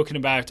reason we're talking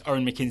about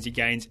Oren McKinze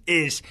Gaines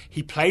is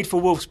he played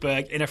for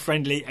Wolfsburg in a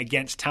friendly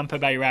against Tampa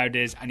Bay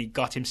Rowdies, and he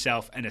got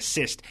himself an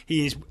assist.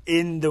 He is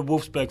in the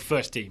Wolfsburg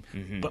first team,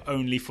 but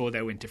only for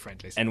their winter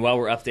friendlies. And while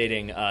we're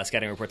updating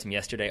scouting reports from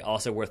yesterday,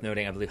 also worth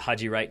noting, I believe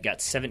Haji Wright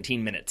got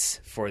 17 minutes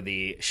for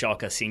the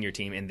Schalke senior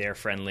team in their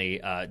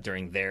friendly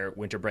during their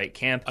winter break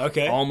camp.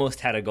 Okay. Almost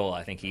had a goal.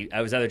 I think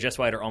I was either just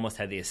wide or almost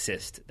had the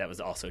assist that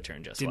was also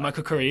turned just wide. Did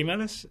Michael Curry email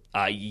us?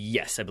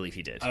 Yes, I believe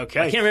he did. Okay.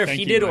 I can't remember if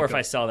he did Michael. Or if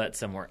I saw that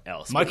somewhere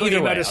else. Michael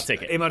either way, emailed I'll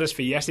take it. Emailed us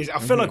for yesterday's. I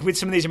feel like with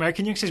some of these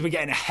American youngsters, we're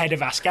getting ahead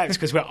of our scouts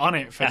because we're on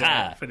it for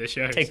the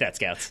show. Take that,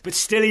 scouts. But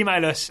still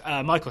email us,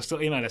 Michael,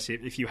 still email us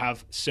if you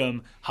have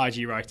some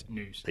Haji Wright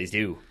news. Please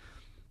do.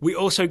 We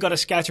also got a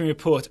scouting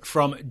report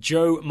from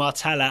Joe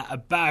Martella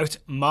about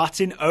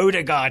Martin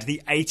Odegaard,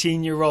 the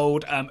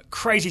 18-year-old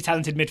crazy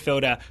talented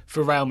midfielder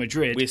for Real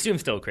Madrid. We assume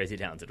still crazy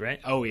talented, right?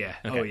 Oh, yeah.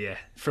 Okay. Oh, yeah.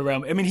 For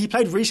Real, I mean, he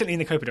played recently in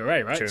the Copa del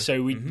Rey, right? True.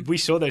 So we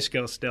saw those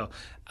skills still.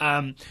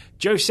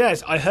 Joe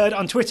says, I heard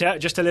on Twitter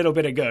just a little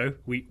bit ago,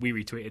 we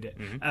retweeted it,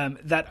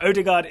 that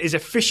Odegaard is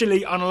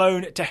officially on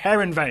loan to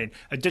Heerenveen,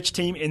 a Dutch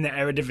team in the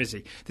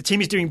Eredivisie. The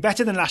team is doing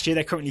better than last year.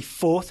 They're currently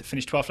 4th,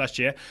 finished 12th last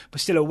year, but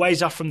still a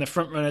ways off from the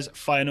frontrunners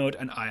Feyenoord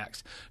and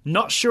Ajax.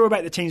 Not sure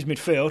about the team's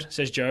midfield,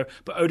 says Joe,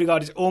 but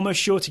Odegaard is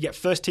almost sure to get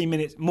first team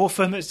minutes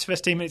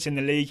in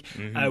the league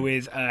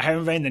with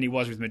Heerenveen than he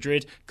was with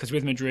Madrid, because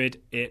with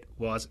Madrid it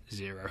was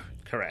 0.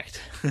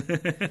 Correct.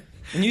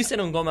 And you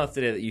said on Goalmouth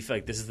today that you feel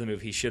like this is the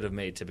move he should have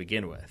made to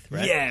begin with,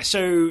 right? Yeah,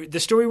 so the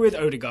story with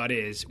Odegaard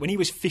is when he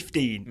was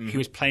 15, he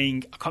was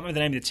playing, I can't remember the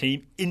name of the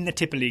team, in the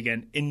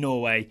Tippeligaen in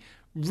Norway,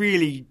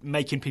 really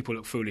making people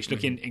look foolish,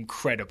 looking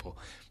incredible.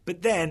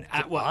 But then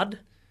at what? Odd?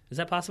 Is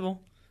that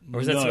possible? Or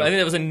was No. that? I think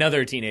that was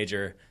another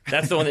teenager.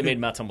 That's the one that made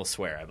Mats Hummels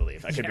swear, I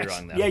believe. I could be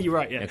wrong, though. Yeah, you're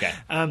right, yeah.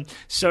 Okay.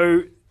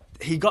 So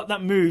he got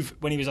that move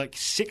when he was like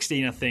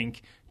 16, I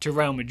think, to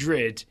Real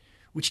Madrid,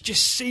 which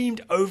just seemed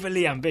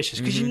overly ambitious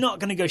because you're not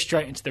going to go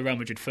straight into the Real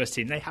Madrid first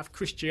team. They have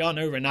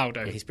Cristiano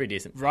Ronaldo. Yeah, he's pretty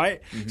decent.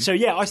 Right? So,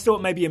 yeah, I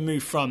thought maybe a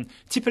move from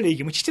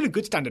Tippeligaen, which is still a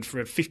good standard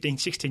for a 15,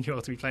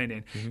 16-year-old to be playing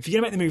in. If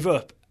you're going to make the move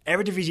up,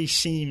 Eredivisie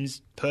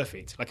seems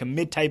perfect. Like a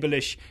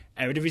mid-table-ish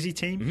Eredivisie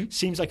team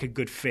seems like a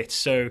good fit.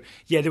 So,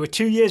 yeah, there were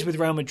 2 years with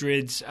Real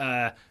Madrid's,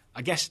 I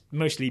guess,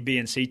 mostly B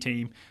and C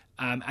team.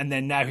 And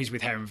then now he's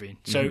with Heerenveen.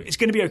 So it's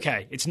going to be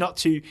okay. It's not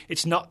too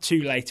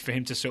late for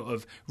him to sort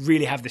of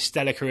really have the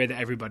stellar career that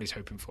everybody's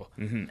hoping for.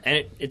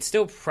 And it's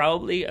still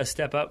probably a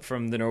step up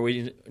from the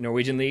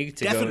Norwegian League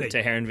to go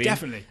to Heerenveen.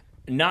 Definitely.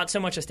 Not so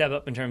much a step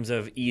up in terms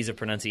of ease of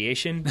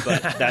pronunciation,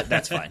 but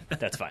that's fine.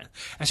 That's fine.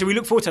 And so we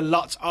look forward to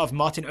lots of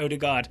Martin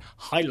Odegaard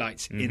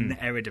highlights in the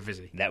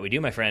Eredivisie. That we do,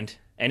 my friend.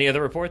 Any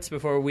other reports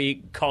before we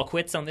call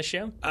quits on this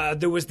show?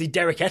 There was the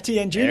Derrick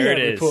Etienne Jr.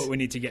 report we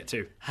need to get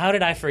to. How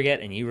did I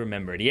forget? And you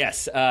remembered.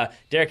 Yes.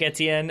 Derrick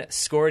Etienne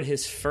scored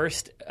his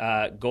first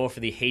goal for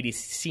the Haiti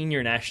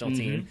senior national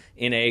team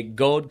in a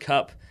Gold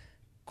Cup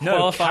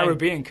qualifying...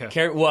 Caribbean Cup.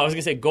 I was going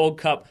to say Gold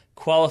Cup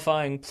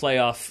qualifying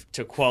playoff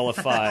to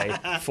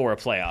qualify for a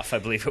playoff, I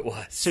believe it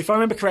was. So if I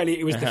remember correctly,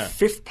 it was the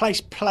 5th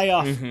place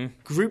playoff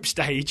group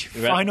stage,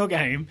 final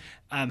game,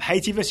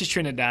 Haiti versus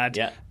Trinidad.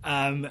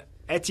 Yeah.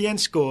 Etienne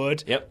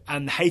scored,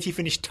 and Haiti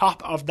finished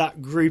top of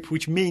that group,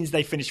 which means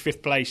they finished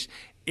 5th place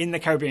in the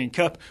Caribbean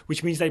Cup,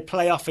 which means they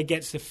play off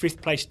against the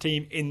 5th place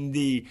team in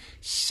the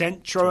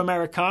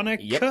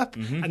Centroamericana Cup,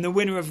 and the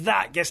winner of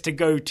that gets to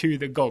go to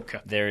the Gold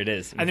Cup. There it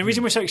is. And the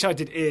reason we're so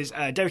excited is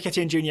Derrick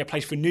Etienne Jr.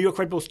 plays for New York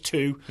Red Bulls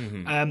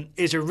 2,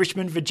 is a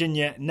Richmond,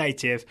 Virginia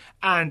native,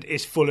 and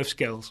is full of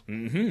skills.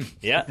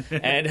 Yeah,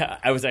 and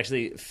I was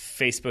actually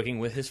Facebooking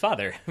with his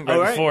father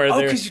before. Oh,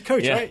 because he's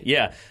coach, right?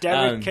 Yeah.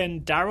 Derrick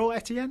and Daryl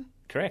Etienne?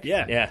 Correct.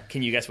 Yeah.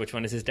 Can you guess which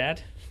one is his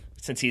dad?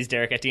 Since he's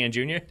Derrick Etienne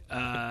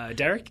Jr.?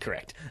 Derrick?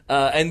 Correct.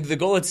 And the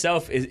goal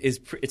itself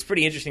it's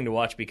pretty interesting to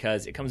watch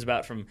because it comes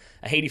about from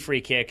a Haiti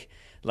free kick,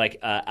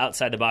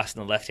 outside the box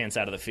on the left-hand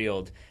side of the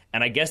field.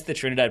 And I guess the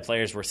Trinidad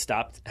players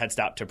had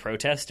stopped to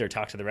protest or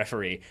talk to the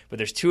referee, but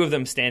there's two of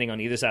them standing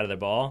on either side of the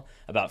ball,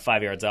 about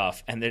 5 yards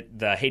off, and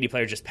the Haiti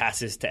player just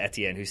passes to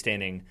Etienne, who's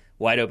standing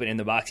wide open in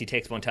the box. He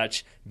takes one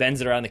touch,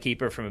 bends it around the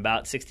keeper from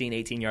about 16,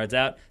 18 yards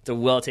out. It's a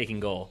well-taken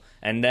goal.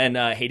 And then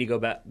Haiti go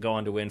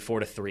on to win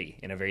 4-3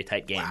 in a very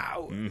tight game.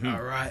 Wow.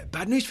 All right.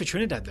 Bad news for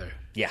Trinidad, though.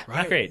 Yeah, right?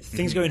 not great.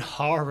 Things going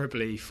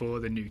horribly for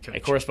the new coach.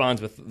 It corresponds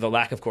with the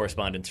lack of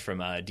correspondence from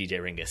DJ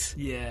Ringus.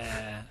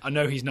 Yeah. I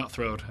know he's not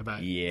thrilled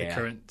about the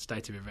current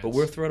state of events. But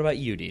we're thrilled about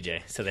you,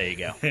 DJ. So there you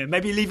go.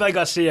 Maybe Levi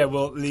Garcia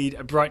will lead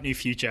a bright new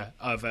future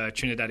of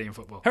Trinidadian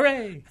football.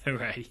 Hooray!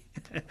 Hooray.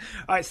 All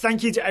right,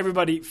 thank you to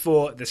everybody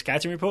for the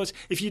scouting reports.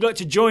 If you'd like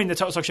to join the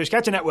Total Soccer Show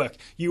Scouting Network,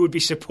 you would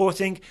be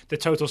supporting the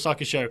Total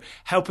Soccer Show,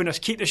 helping us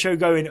keep the show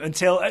going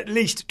until at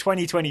least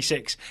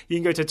 2026. You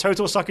can go to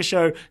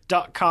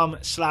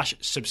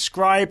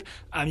totalsoccershow.com/subscribe.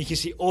 You can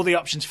see all the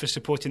options for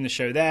supporting the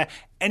show there.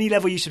 Any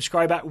level you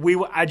subscribe at, we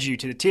will add you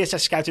to the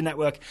TSS Scouting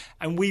Network,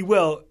 and we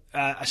will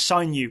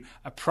assign you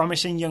a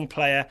promising young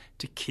player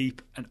to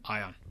keep an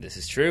eye on. This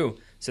is true.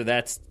 So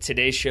that's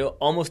today's show,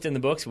 almost in the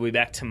books. We'll be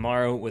back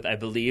tomorrow with, I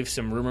believe,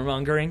 some rumor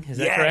mongering. Is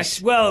that correct?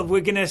 Well,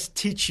 we're going to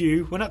teach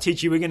you. Well, not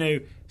teach you. We're going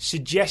to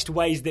suggest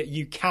ways that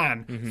you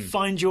can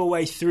find your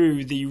way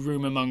through the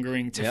rumor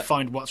mongering to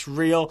find what's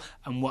real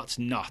and what's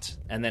not.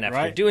 And then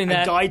after doing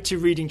that, a guide to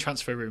reading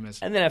transfer rumors.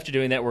 And then after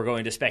doing that, we're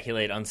going to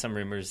speculate on some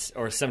rumors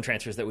or some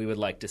transfers that we would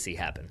like to see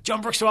happen.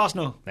 John Brooks to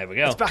Arsenal. There we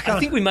go. It's back on. I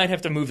think we might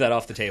have to move that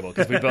off the table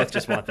because we both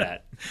just want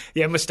that.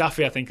 Yeah,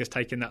 Mustafi, I think, has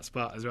taken that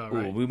spot as well,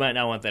 right? Ooh, we might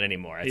not want that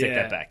anymore. I take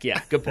that back.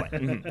 Yeah, good point.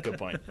 Good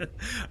point.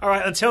 All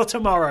right, until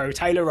tomorrow,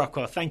 Taylor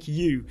Rockwell, thank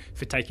you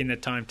for taking the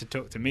time to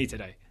talk to me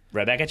today.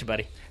 Right back at you,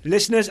 buddy.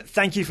 Listeners,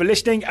 thank you for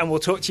listening, and we'll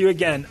talk to you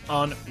again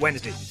on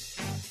Wednesday.